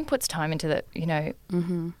because no one puts time into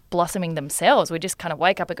the, blossoming themselves. We just kind of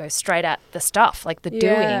wake up and go straight at the stuff, like the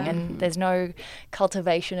doing, and there's no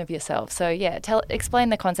cultivation of yourself. So,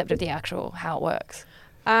 explain the concept of the actual, how it works.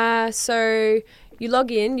 So you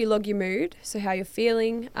log in, you log your mood, so how you're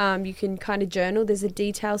feeling. You can kind of journal. There's a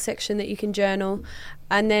detail section that you can journal,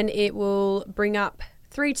 and then it will bring up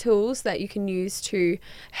 3 tools that you can use to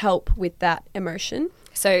help with that emotion.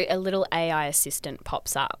 So a little AI assistant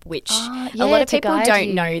pops up, which a lot of people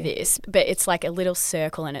don't know this, but it's like a little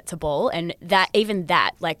circle and it's a ball. And that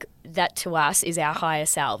to us is our higher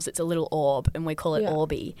selves. It's a little orb and we call it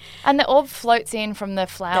Orby. And the orb floats in from the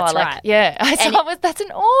flower. That's right. Yeah. That's an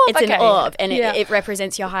orb. It's an orb and it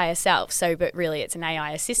represents your higher self. So, but really it's an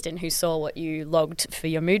AI assistant who saw what you logged for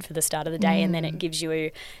your mood for the start of the day and then it gives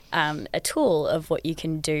you a tool of what you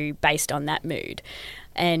can do based on that mood.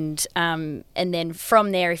 And then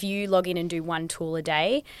from there, if you log in and do 1 tool a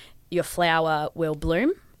day, your flower will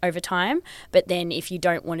bloom over time. But then if you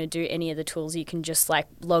don't want to do any of the tools, you can just like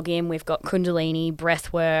log in. We've got Kundalini,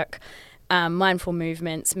 breath work, mindful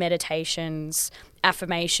movements, meditations,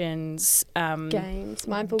 affirmations,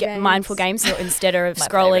 mindful games. So instead of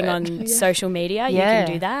scrolling on social media, you can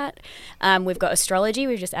do that. We've got astrology.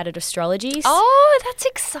 We've just added astrology. Oh, that's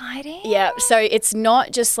exciting. Yeah. So it's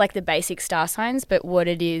not just like the basic star signs, but what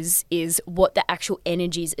it is what the actual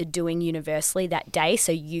energies are doing universally that day,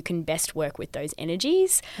 so you can best work with those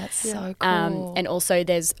energies. That's so cool. And also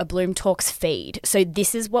there's a Bloom Talks feed. So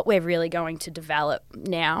this is what we're really going to develop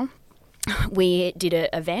now. We did an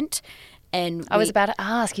event. And I was about to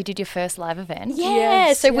ask, you did your first live event?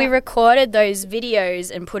 We recorded those videos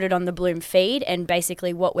and put it on the Bloom feed, and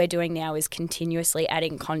basically what we're doing now is continuously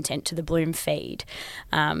adding content to the Bloom feed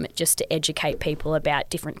just to educate people about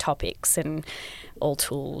different topics and all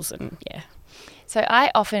tools and So I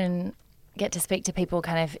often get to speak to people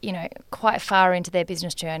kind of, quite far into their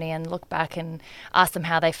business journey and look back and ask them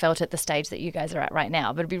how they felt at the stage that you guys are at right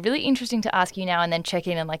now. But it'd be really interesting to ask you now and then check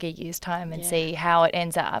in like a year's time and see how it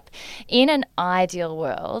ends up. In an ideal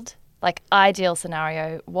world, like ideal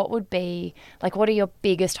scenario, what would be, like what are your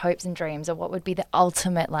biggest hopes and dreams, or what would be the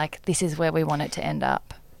ultimate, like this is where we want it to end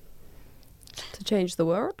up? To change the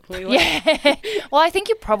world? Yeah. Well, I think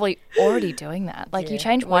you're probably already doing that. Like you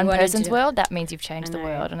change one wanna person's do- world, that means you've changed I the know.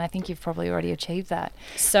 world. And I think you've probably already achieved that.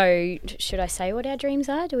 So should I say what our dreams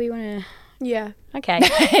are? Do we want Yeah. to? Okay.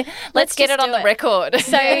 Let's get just it on do the it. record.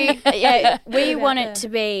 So yeah, we about want it that. to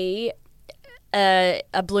be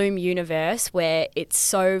a Bloom universe where it's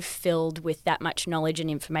so filled with that much knowledge and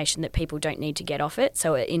information that people don't need to get off it.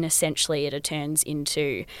 So essentially it turns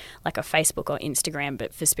into like a Facebook or Instagram,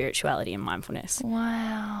 but for spirituality and mindfulness.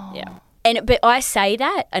 Wow. Yeah. But I say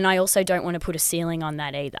that, and I also don't want to put a ceiling on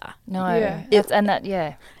that either. No. Yeah. Because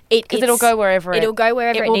Because it'll go wherever it'll go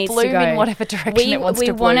wherever it will needs bloom to go. in whatever direction it wants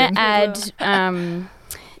to bloom. We want to add,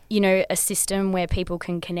 a system where people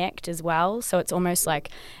can connect as well. So it's almost like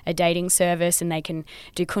a dating service, and they can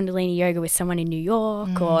do Kundalini yoga with someone in New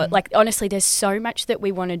York, or like honestly, there's so much that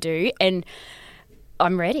we want to do, and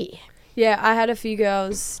I'm ready. Yeah, I had a few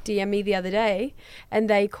girls DM me the other day and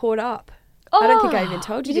they caught up. I don't think I even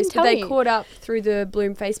told you you this, didn't but tell they me. caught up through the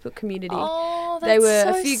Bloom Facebook community. Oh, that's They were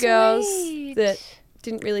so a few girls sweet. that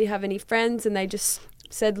didn't really have any friends, and they just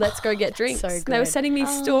said, let's go get drinks. So And they were good. sending me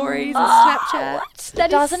stories and Snapchat.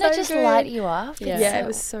 Doesn't it just light you up? Yeah. Yeah, it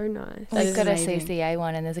was so nice. That We've is got amazing. a CCA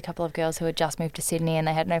one, and there's a couple of girls who had just moved to Sydney and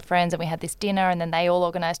they had no friends, and we had this dinner, and then they all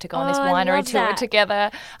organised to go on this Oh, I winery love tour that.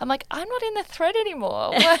 together. I'm like, I'm not in the thread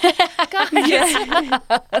anymore.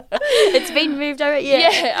 It's been moved over.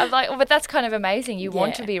 Yeah, I'm like, but that's kind of amazing. You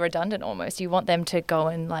want to Yeah. be redundant almost. You want them to go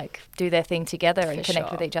and like do their thing together and For connect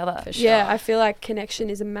sure. with each other. For sure. Yeah, I feel like connection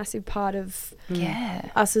is a massive part of Yeah.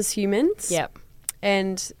 us as humans. Yep,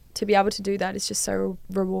 And to be able to do that is just so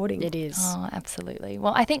rewarding. it is. Oh, absolutely.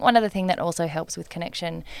 Well, I think one other thing that also helps with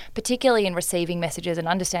connection, particularly in receiving messages and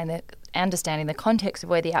understanding the context of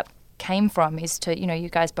where the app came from, is to, you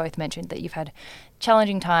guys both mentioned that you've had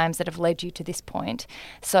challenging times that have led you to this point.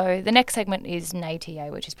 So the next segment is NATA,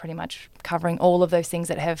 which is pretty much covering all of those things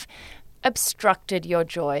that have obstructed your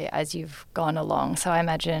joy as you've gone along. So I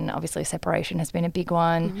imagine obviously separation has been a big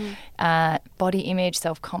one. Body image,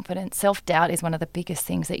 self-confidence, self-doubt is one of the biggest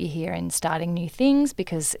things that you hear in starting new things,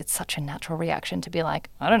 because it's such a natural reaction to be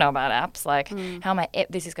like, I don't know about apps, like how am I,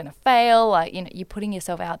 this is going to fail, like, you're putting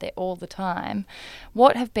yourself out there all the time.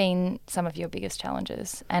 What have been some of your biggest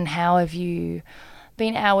challenges, and how have you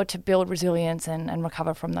been able to build resilience and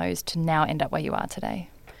recover from those to now end up where you are today?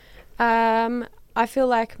 I feel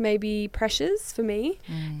like maybe pressures for me,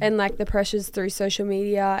 and like the pressures through social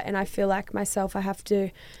media, and I feel like myself, I have to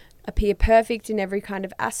appear perfect in every kind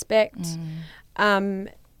of aspect, and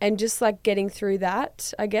just like getting through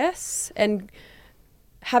that, I guess, and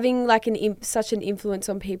having like such an influence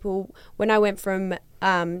on people. When I went from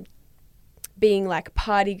being like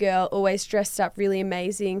party girl, always dressed up really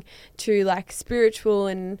amazing, to like spiritual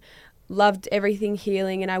and loved everything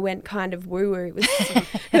healing, and I went kind of woo-woo.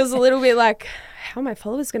 It was a little bit like, how are my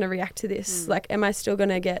followers going to react to this? Like, am I still going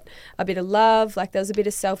to get a bit of love? Like, there was a bit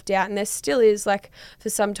of self-doubt, and there still is, like, for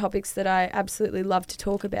some topics that I absolutely love to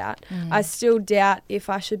talk about. I still doubt if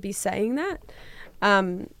I should be saying that.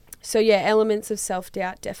 So, yeah, elements of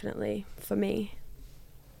self-doubt definitely for me.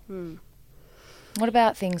 What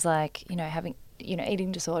about things like, having,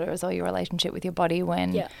 eating disorders, or your relationship with your body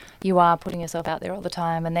when Yeah. you are putting yourself out there all the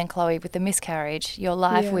time? And then Chloe, with the miscarriage, your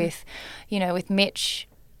life Yeah. with, with Mitch,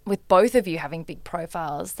 with both of you having big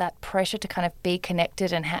profiles, that pressure to kind of be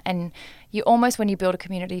connected, and you almost, when you build a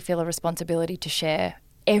community, feel a responsibility to share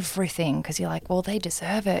everything, because you're like, well, they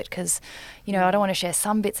deserve it, because I don't want to share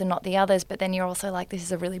some bits and not the others, but then you're also like, this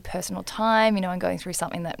is a really personal time, and going through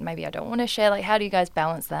something that maybe I don't want to share. Like, how do you guys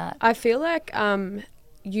balance that? I feel like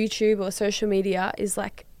YouTube or social media is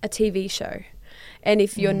like a TV show. And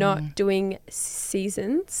if you're not doing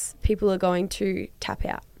seasons, people are going to tap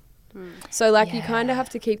out. So like you kind of have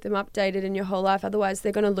to keep them updated in your whole life. Otherwise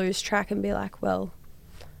they're going to lose track and be like, well,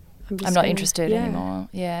 I'm not interested anymore.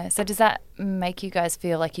 Yeah. So does that make you guys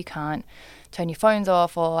feel like you can't turn your phones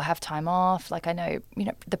off or have time off? Like, I know,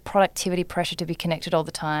 the productivity pressure to be connected all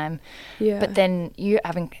the time. Yeah. But then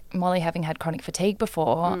Molly having had chronic fatigue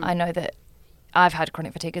before, I know that I've had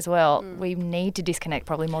chronic fatigue as well. We need to disconnect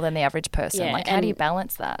probably more than the average person. Yeah, like, how do you and-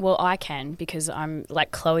 balance that? Well, I can, because I'm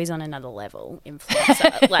like, Chloe's on another level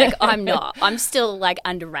influencer. Like, I'm not. I'm still like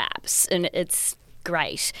under wraps, and it's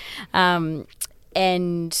great. And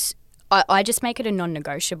I just make it a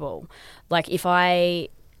non-negotiable. Like, if I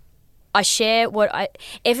I share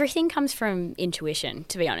everything comes from intuition,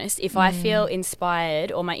 to be honest. If I feel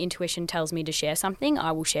inspired or my intuition tells me to share something,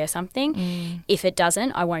 I will share something. If it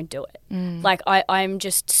doesn't, I won't do it. Like I'm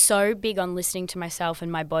just so big on listening to myself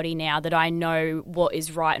and my body now that I know what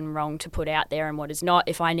is right and wrong to put out there and what is not.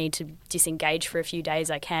 If I need to disengage for a few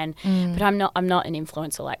days, I can. But I'm not an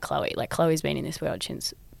influencer like Chloe. Like Chloe's been in this world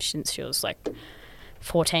since she was like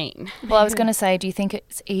 14. Well, I was going to say, do you think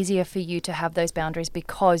it's easier for you to have those boundaries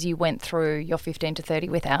because you went through your 15 to 30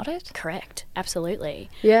 without it? Correct. Absolutely.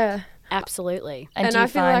 Yeah. Absolutely. And do you I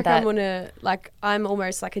feel find like I'm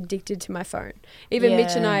almost like addicted to my phone. Even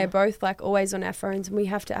Mitch and I are both like always on our phones, and we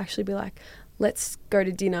have to actually be like, let's go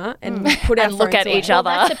to dinner and put our And look phones at away. each other.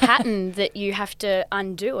 Well, that's a pattern that you have to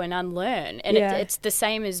undo and unlearn. And Yeah. it's the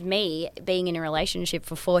same as me being in a relationship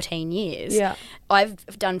for 14 years. Yeah. I've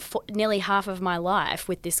done nearly half of my life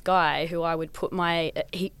with this guy who I would put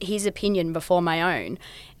his opinion before my own.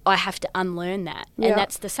 I have to unlearn that. Yeah. And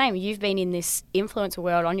that's the same. You've been in this influencer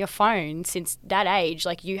world on your phone since that age.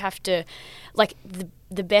 Like you have to, like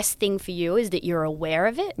the best thing for you is that you're aware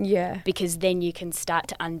of it. Yeah. Because then you can start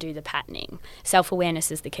to undo the patterning.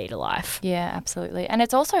 Self-awareness is the key to life. Yeah, absolutely. And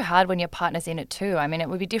it's also hard when your partner's in it too. I mean, it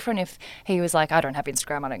would be different if he was like, I don't have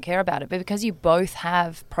Instagram, I don't care about it. But because you both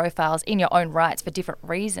have profiles in your own rights for different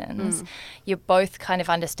reasons, you both kind of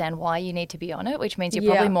understand why you need to be on it, which means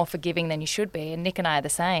you're probably more forgiving than you should be. And Nick and I are the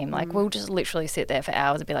same. Like, we'll just literally sit there for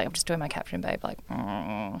hours and be like, I'm just doing my caption, babe. Like,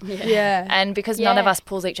 Yeah. And because none of us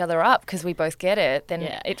pulls each other up because we both get it, then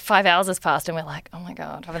 5 hours has passed and we're like, oh my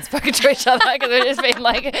God, I haven't spoken to each other because we've just been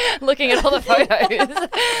like looking at all the photos.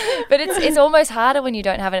 But it's almost harder when you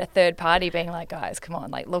don't have a third party being like, guys, come on,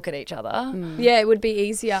 like look at each other. Yeah, it would be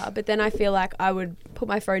easier. But then I feel like I would put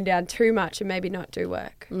my phone down too much and maybe not do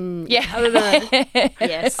work. Yeah. I don't know.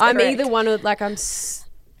 Yes. I'm correct. either one or like I'm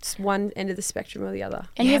one end of the spectrum or the other.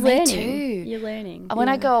 And Yeah, you're me learning. too. You're learning. When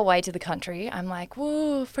I go away to the country, I'm like,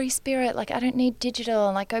 whoa, free spirit. Like, I don't need digital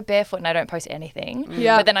and like go barefoot and I don't post anything.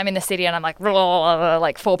 Yeah. But then I'm in the city and I'm like,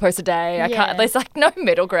 like 4 posts a day. I can't, there's like no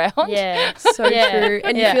middle ground. Yeah. So true.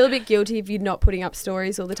 And you Yeah. feel a bit guilty if you're not putting up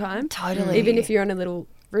stories all the time. Totally. Even if you're on a little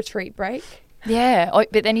retreat break. Yeah. Oh,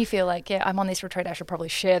 but then you feel like, I'm on this retreat. I should probably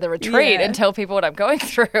share the retreat Yeah. and tell people what I'm going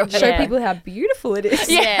through. Show Yeah. people how beautiful it is.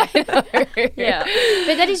 Yeah. Yeah.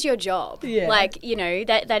 But that is your job. Yeah. Like,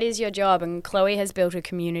 that is your job. And Chloe has built a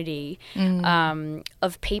community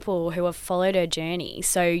of people who have followed her journey.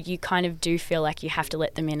 So you kind of do feel like you have to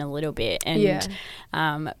let them in a little bit. And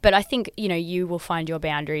but I think, you will find your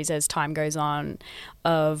boundaries as time goes on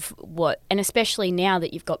of and especially now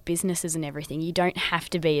that you've got businesses and everything, you don't have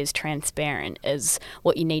to be as transparent as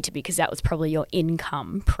what you need to be because that was probably your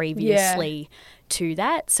income previously to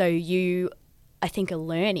that. So you, I think, are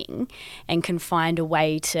learning and can find a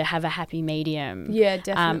way to have a happy medium. Yeah,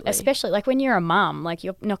 definitely. Especially like when you're a mum, like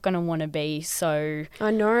you're not going to want to be so...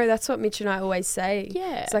 I know. That's what Mitch and I always say.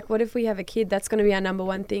 Yeah. It's like, what if we have a kid? That's going to be our number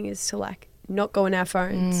one thing is to like not go on our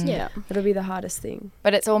phones. Yeah. That'll be the hardest thing.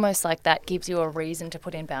 But it's almost like that gives you a reason to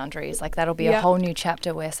put in boundaries. Like that'll be a whole new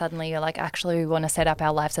chapter where suddenly you're like, actually, we want to set up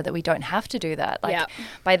our life so that we don't have to do that. Like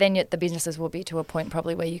by then the businesses will be to a point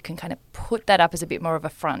probably where you can kind of put that up as a bit more of a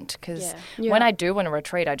front. Because when I do want to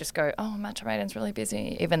retreat, I just go, oh, Matcha Maiden's really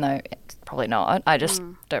busy, even though it's probably not. I just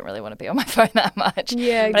don't really want to be on my phone that much.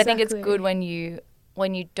 Yeah, But I think it's exactly. good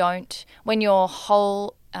when your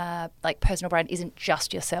whole like personal brand isn't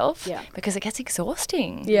just yourself because it gets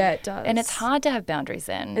exhausting. Yeah, it does. And it's hard to have boundaries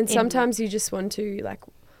then. And sometimes you just want to like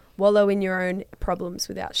wallow in your own problems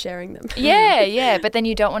without sharing them. Yeah, but then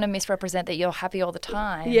you don't want to misrepresent that you're happy all the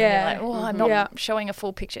time. And Yeah. you're like, oh, I'm not showing a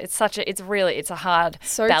full picture. It's a hard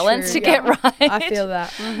So balance true, to get right. I feel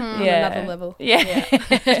that on another level. Yeah.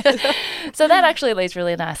 So that actually leads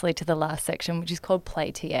really nicely to the last section, which is called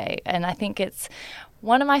Play TA. And I think it's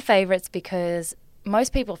one of my favorites because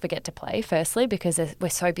most people forget to play, firstly, because we're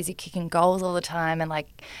so busy kicking goals all the time and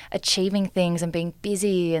like achieving things and being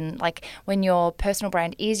busy. And like when your personal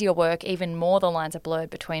brand is your work, even more the lines are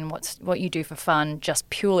blurred between what you do for fun, just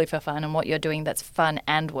purely for fun, and what you're doing that's fun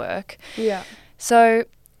and work. Yeah. So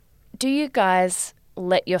do you guys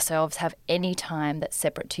let yourselves have any time that's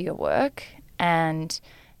separate to your work? And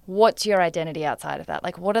what's your identity outside of that?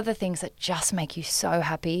 Like, what are the things that just make you so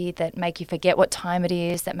happy, that make you forget what time it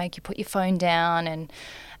is, that make you put your phone down and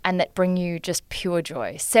that bring you just pure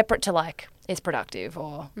joy, separate to like, it's productive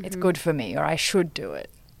or it's good for me or I should do it?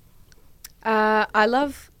 I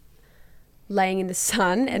love laying in the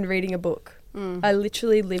sun and reading a book. I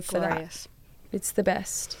literally live for that. It's the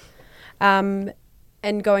best. And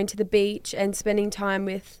going to the beach and spending time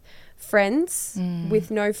with friends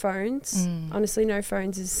with no phones. Honestly, no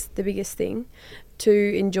phones is the biggest thing to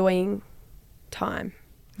enjoying time.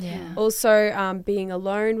 Yeah. Also, being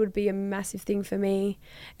alone would be a massive thing for me,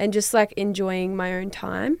 and just like enjoying my own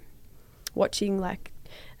time, watching like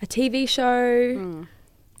a TV show,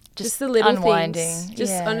 just the little unwinding. things.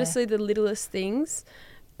 Just Yeah. honestly, the littlest things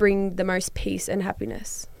bring the most peace and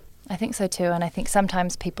happiness. I think so too. And I think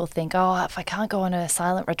sometimes people think, oh, if I can't go on a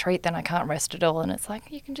silent retreat, then I can't rest at all. And it's like,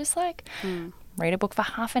 you can just like read a book for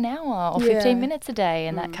half an hour or 15 minutes a day.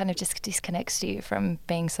 And that kind of just disconnects you from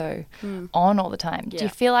being so on all the time. Do you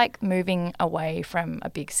feel like moving away from a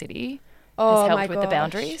big city has helped with the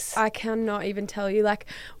boundaries? I cannot even tell you. Like,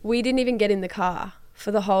 we didn't even get in the car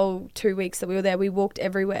for the whole 2 weeks that we were there. We walked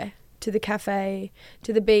everywhere. To the cafe,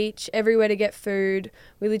 to the beach, everywhere to get food.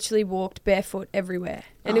 We literally walked barefoot everywhere.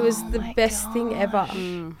 And it was the best thing ever. I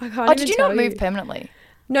can't Oh, even did you tell not move permanently?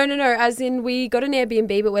 No. As in, we got an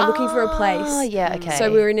Airbnb, but we're looking for a place. Oh, yeah, okay.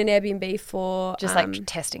 So we were in an Airbnb for Just like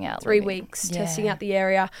testing out 3 living. weeks, testing out the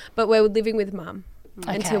area. But we're living with Mum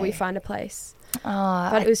until we Okay. find a place. Oh,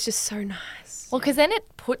 But it was just so nice. well, because then it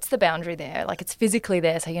puts the boundary there, like it's physically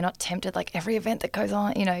there, so you're not tempted. Like every event that goes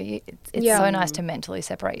on, you know, it's so nice to mentally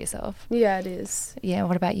separate yourself. Yeah, it is. Yeah.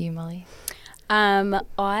 What about you, Molly?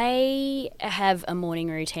 I have a morning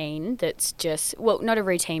routine that's just, well, not a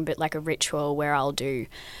routine, but like a ritual where I'll do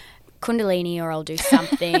Kundalini or I'll do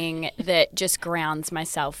something that just grounds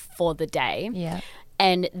myself for the day. Yeah.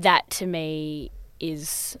 And that to me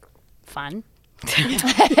is fun.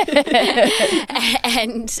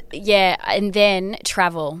 And then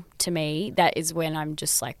travel to me, that is when I'm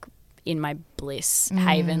just like in my bliss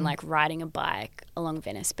haven, like riding a bike along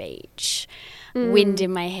Venice Beach, wind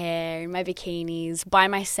in my hair, in my bikinis, by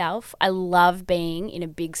myself. I love being in a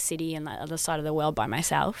big city on the other side of the world by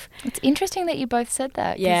myself. It's interesting that you both said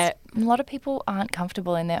that. 'cause Yeah. a lot of people aren't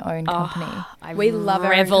comfortable in their own company. We love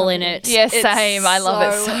our own revel in company. it. Yeah, It's same. I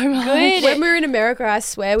love it so much. good. When we were in America, I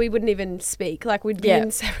swear we wouldn't even speak. Like, we'd be Yeah. in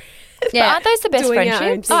separate. But aren't those the best Doing our own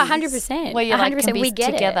friendships? thing. Oh, 100%. Where you like 100%. can be We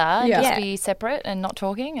get together and Yeah. just be separate and not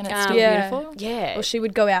talking, and it's still Yeah. beautiful. Yeah. Or she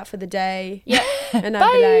would go out for the day. Yeah. And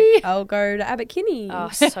I'd be like, I'll go to Abbot Kinney. Oh,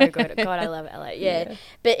 so good. God, I love LA. Yeah.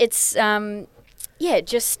 But it's,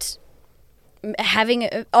 just having,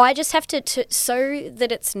 I just have to, so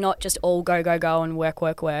that it's not just all go, go, go and work,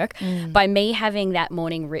 work, work. By me having that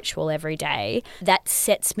morning ritual every day, that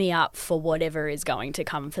sets me up for whatever is going to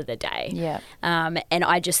come for the day. Yeah. And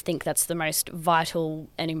I just think that's the most vital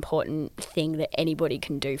and important thing that anybody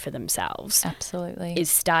can do for themselves. Absolutely.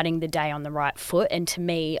 Is starting the day on the right foot. And to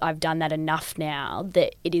me, I've done that enough now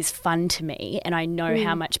that it is fun to me, and I know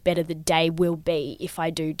how much better the day will be if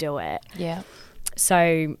I do it. Yeah.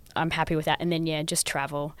 So I'm happy with that. And then, just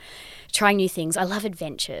travel, trying new things. I love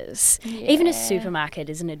adventures. Even a supermarket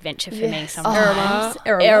is an adventure for me sometimes.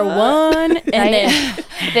 Erewhon. And then,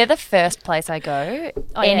 They're the first place I go.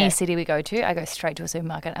 Any yeah. city we go to, I go straight to a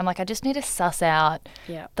supermarket. I'm like, I just need to suss out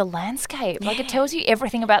Yeah. the landscape. Like, it tells you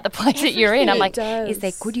everything about the place that you're in. I'm like, It is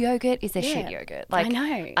there does. good yogurt? Is there shit yogurt? Like, I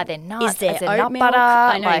know. are there nuts? Is there nut oat milk? butter?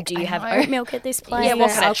 I know. Like, Do you have know. oat milk at this place? Yeah, what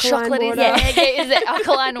Is kind there of chocolate alkaline is there? water? Yeah, is there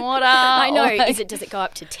alkaline water? I know. Or, like- Does it go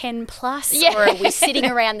up to 10 plus? Yeah. Or are we sitting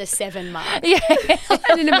around the 7 mark?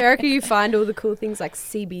 And in America, you find all the cool things like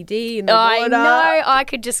CBD and the I water. know. I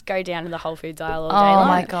could just go down to the Whole Foods aisle all day Oh long.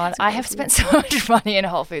 my God. I have spent so much money in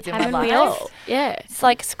Whole Foods in Haven't my life. we all? Yeah. It's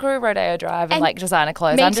like screw Rodeo Drive and And like designer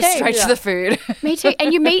clothes. me I'm just too. straight to the food. Me too.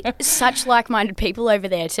 And you meet such like-minded people over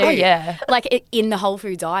there too. Oh, yeah. Like in the Whole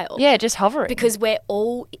Foods aisle. Yeah, just hovering. Because we're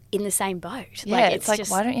all in the same boat. yeah, it's like,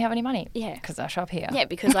 just, why don't you have any money? Yeah. Because I shop here. Yeah,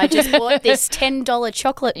 because I just bought this $10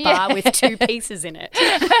 chocolate bar with 2 pieces in it.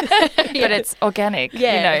 But it's organic,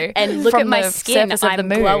 Yeah. you know. And look from at my the skin. surface of I'm the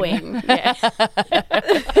moon. glowing. Yeah.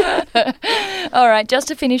 All right, just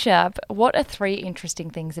to finish up, what are 3 interesting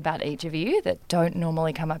things about each of you that don't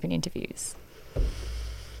normally come up in interviews?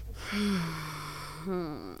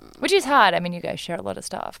 Which is hard. I mean, you guys share a lot of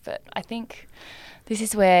stuff, but I think this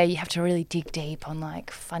is where you have to really dig deep on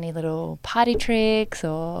like funny little party tricks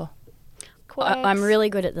or quirks. I'm really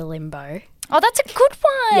good at the limbo. Oh, that's a good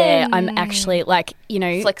one. Yeah, I'm actually like,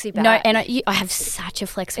 Flexi No, back. and I have such a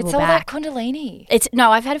flexible It's all that back. Kundalini.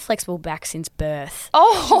 I've had a flexible back since birth.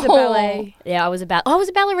 Oh, The ballet. Yeah, I was a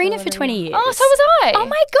ballerina for 20 years. Oh, so was I. Oh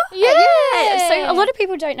my god! Yeah. So a lot of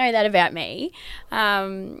people don't know that about me.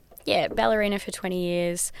 Ballerina for 20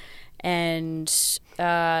 years, and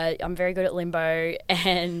I'm very good at limbo.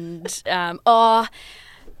 And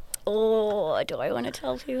do I want to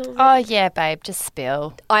tell people? Oh yeah, babe, just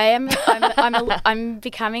spill. I'm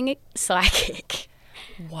becoming psychic.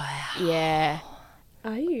 Wow. Yeah.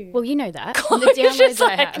 Are you? Well, you know that. On the downloads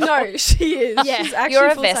I have. no, she is. Yeah. She's actually You're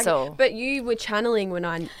a full psychic. vessel. But you were channeling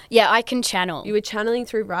when Yeah, I can channel. you were channeling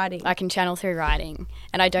through writing. I can channel through writing.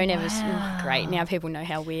 And I don't ever... great. Now people know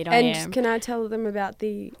how weird I am. And can I tell them about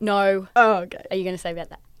the? No. Oh, okay. Are you going to say about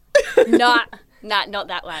that? Nah, not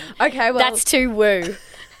that one. Okay, well, That's too woo.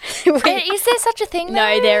 Is there such a thing?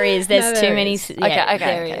 No, there is. There's No, too there many. is. Yeah, Okay,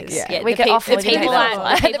 there okay. is. Yeah. Yeah, We the can offer the the people people aren't-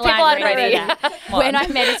 aren't- the the people aren't ready ready. for that. When I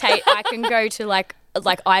meditate, I can go to like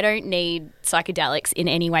I don't need psychedelics in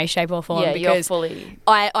any way, shape, or form Yeah, you're because fully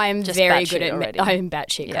I'm just very batshit good at already. I'm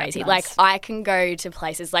batshit Yeah, crazy. nice. Like I can go to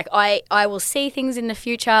places. Like I will see things in the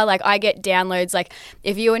future. Like I get downloads. Like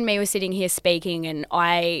if you and me were sitting here speaking, and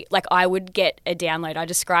I would get a download. I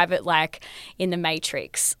describe it like in the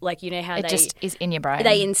Matrix. Like you know how it just is in your brain.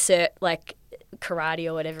 they insert like karate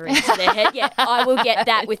or whatever into their head. Yeah, I will get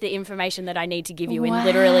that with the information that I need to give you in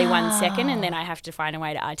literally 1 second, and then I have to find a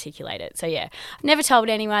way to articulate it. So yeah, I've never told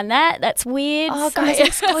anyone that. That's weird. Oh, guys,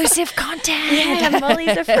 exclusive content. Yeah,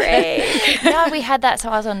 Molly's a freak. No, we had that. So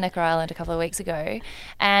I was on Necker Island a couple of weeks ago,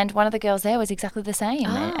 and one of the girls there was exactly the same.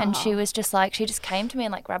 And she was just like, she just came to me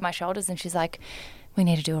and like grabbed my shoulders, and she's like, we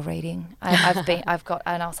need to do a reading. I've got,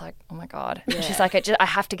 and I was like, oh my God. Yeah. She's like, I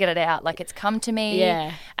have to get it out. Like it's come to me.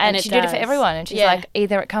 Yeah. And And she it did it for does. everyone. And she's Yeah. like,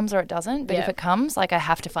 either it comes or it doesn't. But if Yeah. it comes, like I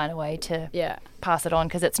have to find a way to Yeah. pass it on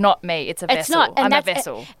because it's not me. It's a It's vessel. not. And I'm a that's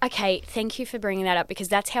vessel. Okay, thank you for bringing that up because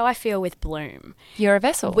that's how I feel with Bloom. You're a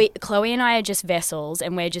vessel. Chloe and I are just vessels,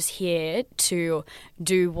 and we're just here to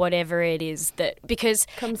do whatever it is that because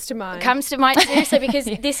comes to mind. comes to mind seriously because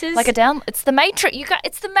this is like a down. It's the Matrix.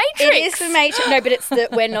 It's the Matrix. It is the Matrix. No,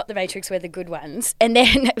 but we're not the Matrix. We're the good ones. And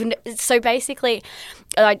then, so basically,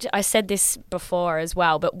 I said this before as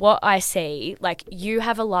well. But what I see, like you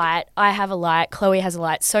have a light, I have a light, Chloe has a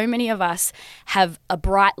light. So many of us have a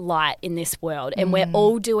bright light in this world, and we're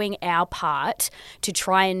all doing our part to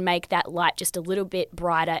try and make that light just a little bit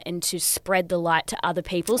brighter and to spread the light to other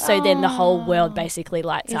people. So then the whole world basically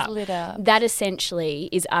lights Is up. lit up. That essentially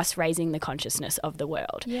is us raising the consciousness of the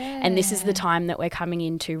world. And this is the time that we're coming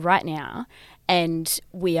into right now. And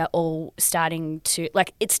we are all starting to,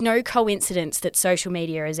 like, it's no coincidence that social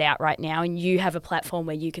media is out right now and you have a platform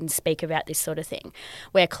where you can speak about this sort of thing,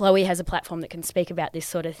 where Chloe has a platform that can speak about this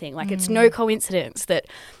sort of thing. Like, it's no coincidence that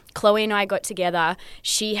Chloe and I got together.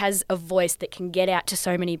 She has a voice that can get out to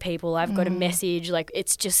so many people. I've got a message. Like,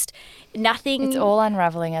 it's just nothing. It's all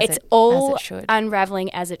unraveling as It's it all should.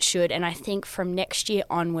 unraveling as it should. And I think from next year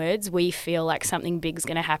onwards, we feel like something big's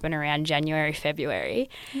going to happen around January, February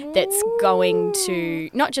that's going to,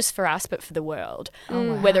 not just for us, but for the world,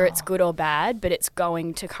 whether it's good or bad, but it's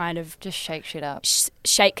going to kind of Just shake shit up.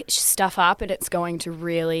 shake stuff up, and it's going to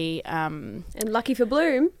really, and lucky for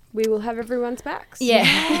Bloom, we will have everyone's backs.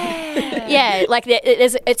 yeah, like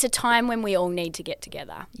it's a time when we all need to get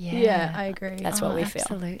together. Yeah, I agree. That's what we feel.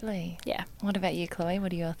 Absolutely. Yeah. What about you, Chloe?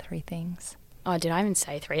 What are your 3 things? Oh, did I even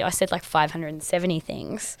say 3? I said like 570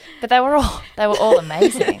 things. But they were all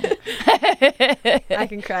amazing. I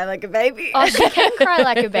can cry like a baby. Oh, she can cry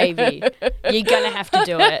like a baby. You're going to have to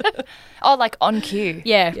do it. Oh, like on cue.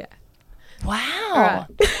 Yeah. Yeah. Wow.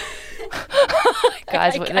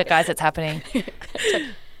 Guys, guys, it's happening.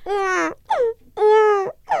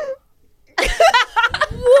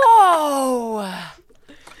 Whoa.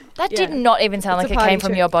 That did Yeah. not even sound It's like a it came party from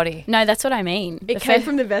trick. your body. No, that's what I mean. It came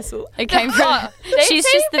from the vessel. It came from. She's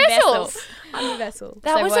see, just the vessels. vessel. I'm the vessel.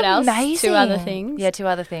 That So was what else? amazing. 2 other things? Yeah, 2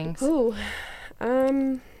 other things. Ooh.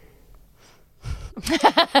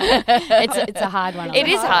 It's a hard one. It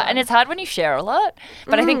is hard, and it's hard when you share a lot.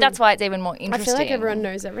 But I think that's why it's even more I interesting. feel like everyone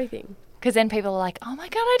knows everything. Because then people are like, "Oh my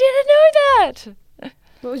god, I didn't know that."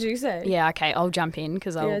 What would you say? Yeah, okay, I'll jump in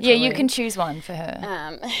because I'll. Yeah, Yeah, you Totally. can choose one for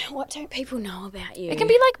her. What don't people know about you? It can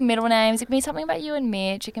be like middle names. It can be something about you and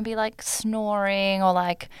Mitch. It can be like snoring or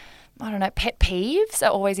like, I don't know, pet peeves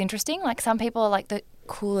are always interesting. Like some people are like the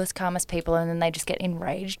coolest, calmest people and then they just get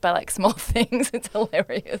enraged by like small things. It's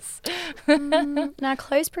hilarious. No,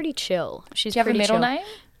 Chloe's pretty chill. She's Do you have a pretty middle chill. name?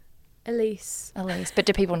 Elise. Elise. But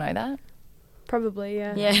do people know that? Probably,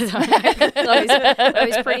 yeah. Yeah,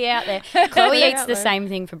 Chloe's pretty out there. Chloe Pretty eats out the there. same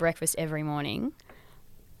thing for breakfast every morning,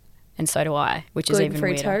 and so do I, which is even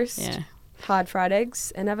Gluten-free weirder. toast. Yeah. Hard fried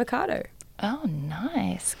eggs and avocado. Oh,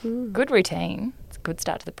 nice. Good routine. It's a good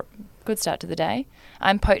start to the day.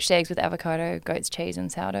 I'm poached eggs with avocado, goat's cheese and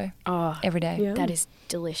sourdough Oh, every day. Yeah. that is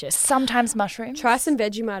delicious. Sometimes mushrooms. Try some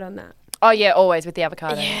Vegemite on that. Oh, yeah, always with the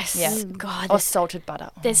avocado. Yes. Yeah. God, Or salted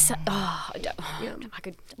butter. there's I don't- I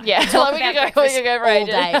could. Yeah, talk we about could go breakfast for all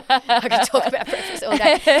ages. day. I could talk about breakfast all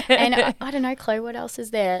day. And I don't know, Chloe. What else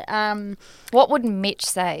is there? What would Mitch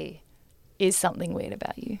say is something weird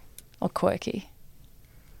about you or quirky?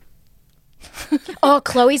 Oh,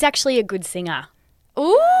 Chloe's actually a good singer.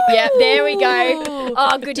 Ooh. Yeah, there we go.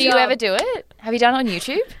 Oh, good Do job. you ever do it? Have you done it on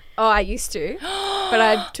YouTube? Oh, I used to, but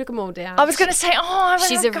I took them all down. I was going to say,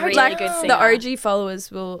 She's a really like, good singer. the OG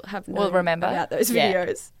followers will have known remember. about those Yeah.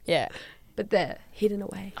 videos, Yeah. but they're hidden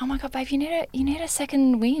away. Oh my God, babe, you need a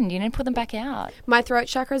second wind. You need to put them back out. My throat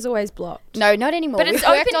chakra is always blocked. No, not anymore. But it's We've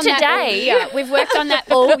worked open on that all today. year. We've worked on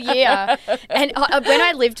that all year. And when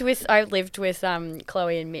I lived with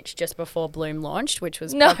Chloe and Mitch just before Bloom launched, which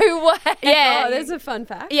was No way. yeah, Oh, there's a fun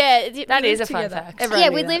fact. yeah, That We is a lived fun together. fact. Everyone yeah,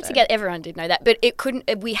 knew we that, lived though. together. Everyone did know that, but it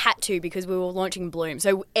couldn't. We had to because we were launching Bloom.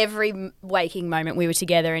 So every waking moment we were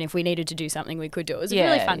together, and if we needed to do something, we could do it. It was a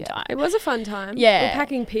really Yeah, fun yeah. time. It was a fun time. Yeah. We're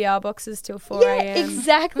packing PR boxes till 4 Yeah, a.m.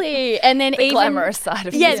 exactly. And then The even glamorous side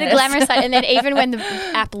of yeah, business. the glamorous side. And then even when the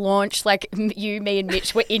app launched, like you, me, and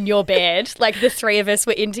Mitch were in your bed. Like the three of us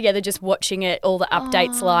were in together, just watching it, all the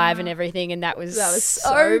updates live and everything. And that was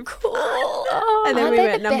so cool. And then Aren't we they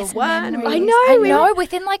went the number best one. memories? I know, I we know.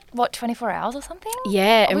 Within 24 hours or something?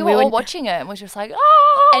 Yeah, And and we were were all watching it and was just like,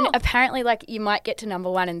 oh. And apparently, like you might get to number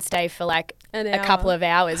one and stay for like An a hour. couple of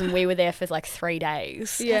hours, and we were there for like 3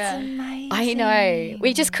 days. Yeah. Amazing. I know.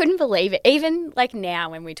 We just couldn't believe it. Even like now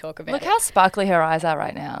when we talk about Look it. how sparkly her eyes are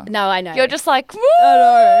right now. No, I know. You're just like, woo!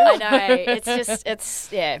 I know.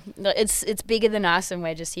 It's bigger than us, and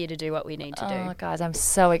we're just here to do what we need to Oh, do. guys, I'm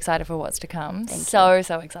so excited for what's to come. So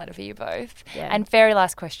excited for you both. Yeah. And very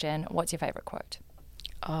last question, what's your favourite quote?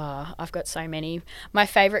 Oh, I've got so many. My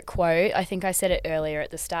favourite quote, I think I said it earlier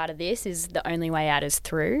at the start of this, is the only way out is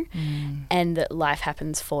through, and that life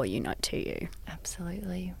happens for you, not to you.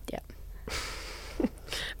 Absolutely. Yep.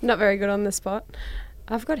 Not very good on the spot.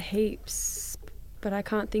 I've got heaps, but I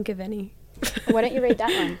can't think of any. Why don't you read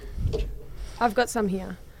that one? I've got some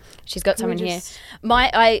here. She's got Can we someone here. just-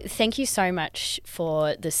 I thank you so much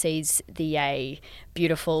for the C's, the A,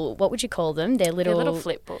 beautiful. What would you call them? They're little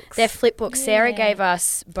flip books. They're flip books. Sarah Yeah. gave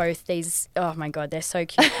us both these. Oh my god, they're so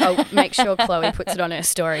cute. I'll make sure Chloe puts it on her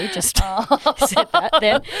story. Just said that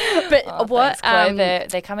then. But what? Thanks, Chloe.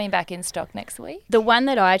 They're coming back in stock next week. The one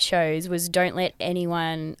that I chose was "Don't let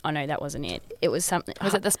anyone." Oh no, that wasn't it. It was something.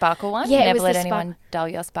 Was it the sparkle one? Yeah, it Never was let the anyone dull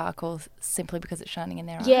your sparkle simply because it's shining in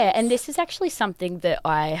their eyes. Yeah, and this is actually something that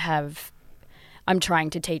I'm trying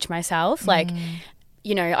to teach myself. Like,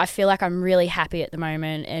 you know, I feel like I'm really happy at the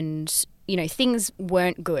moment, and you know, things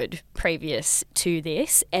weren't good previous to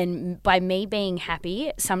this, and by me being happy,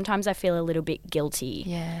 sometimes I feel a little bit guilty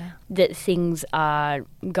Yeah. that things are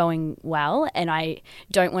going well, and I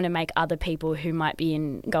don't want to make other people who might be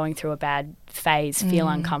going through a bad phase feel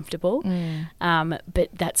uncomfortable. But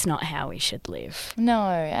that's not how we should live. No,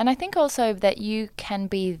 and I think also that you can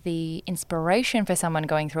be the inspiration for someone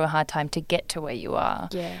going through a hard time to get to where you are.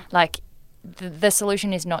 Yeah. Like the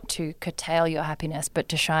solution is not to curtail your happiness, but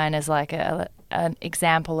to shine as like an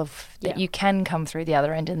example of that Yeah. you can come through the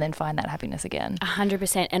other end and then find that happiness again.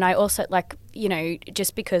 100%. And I also, like, you know,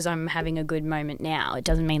 just because I'm having a good moment now, it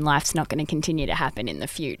doesn't mean life's not going to continue to happen in the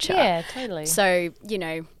future. Yeah, totally. So, you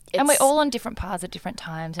know, and we're it's- all on different paths at different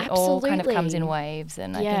times. It all kind of comes in Absolutely. waves.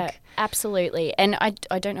 And I yeah, think absolutely. And I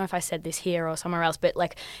don't know if I said this here or somewhere else, but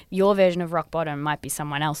like your version of rock bottom might be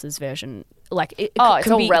someone else's version. Like it it's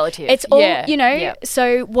can all be, relative. It's all, Yeah, you know, yeah.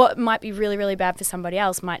 so what might be really, really bad for somebody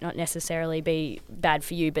else might not necessarily be bad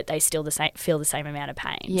for you, but they still feel the same amount of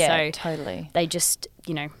pain. yeah, So totally. they just,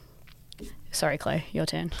 you know, sorry, Chloe, your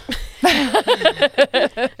turn.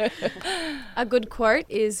 A good quote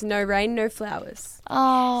is "No rain, no flowers."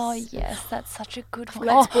 Oh, yes, that's such a good one.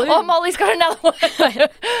 Let's bloom. Oh, Molly's got another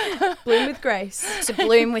one. Bloom with grace. To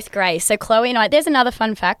bloom with grace. So Chloe and I, there's another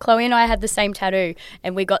fun fact. Chloe and I had the same tattoo,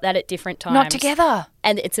 and we got that at different times. Not together.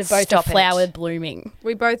 And it's both Stop a it. flower blooming.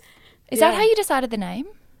 We both. Is Yeah. that how you decided the name?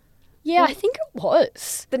 Yeah, I think it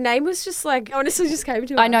was. The name was just like honestly just came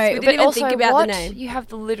to us. I know, We didn't but even think about what? the name. You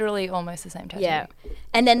have literally almost the same tattoo. Yeah.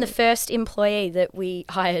 And then the first employee that we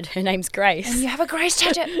hired, her name's Grace. And you have a Grace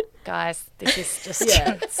tattoo. Guys, this is just...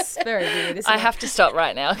 Yeah, it's very weird. Isn't I it? have to stop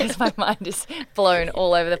right now because my mind is blown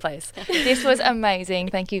all over the place. This was amazing.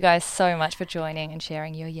 Thank you guys so much for joining and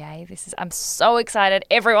sharing your yay. I'm so excited.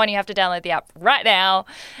 Everyone, you have to download the app right now.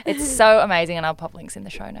 It's so amazing, and I'll pop links in the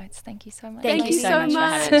show notes. Thank you so much. Thank Thank you so so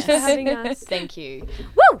much for much having for us. having us. Thank you.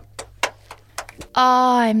 Woo!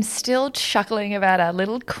 Oh, I'm still chuckling about our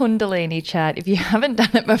little Kundalini chat. If you haven't done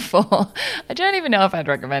it before, I don't even know if I'd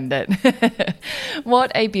recommend it.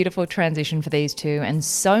 What a beautiful transition for these two, and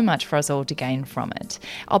so much for us all to gain from it.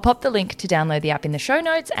 I'll pop the link to download the app in the show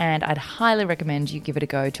notes, and I'd highly recommend you give it a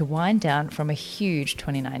go to wind down from a huge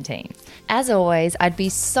 2019. As always, I'd be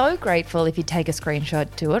so grateful if you'd take a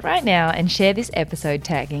screenshot, do it right now, and share this episode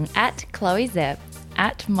tagging @Chloe Zepp,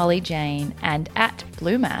 at Molly Jane and at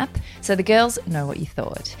Blue Map so the girls know what you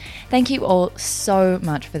thought. Thank you all so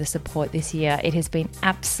much for the support this year. It has been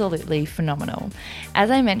absolutely phenomenal. As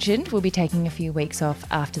I mentioned, we'll be taking a few weeks off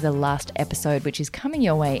after the last episode, which is coming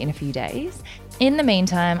your way in a few days. In the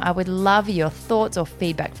meantime, I would love your thoughts or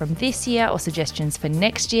feedback from this year or suggestions for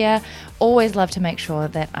next year. Always love to make sure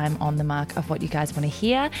that I'm on the mark of what you guys want to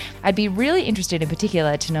hear. I'd be really interested in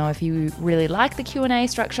particular to know if you really like the Q&A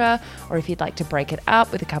structure or if you'd like to break it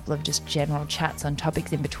up with a couple of just general chats on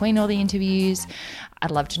topics in between all the interviews. I'd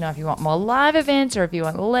love to know if you want more live events or if you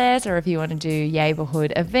want less, or if you want to do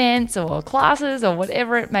Yeighbourhood events or classes or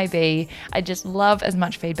whatever it may be. I just love as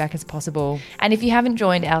much feedback as possible. And if you haven't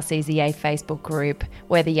joined our CZA Facebook group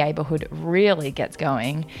where the Yeighbourhood really gets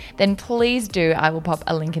going, then please do. I will pop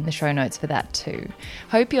a link in the show notes for that too.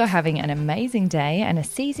 Hope you're having an amazing day and are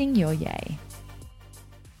seizing your yay.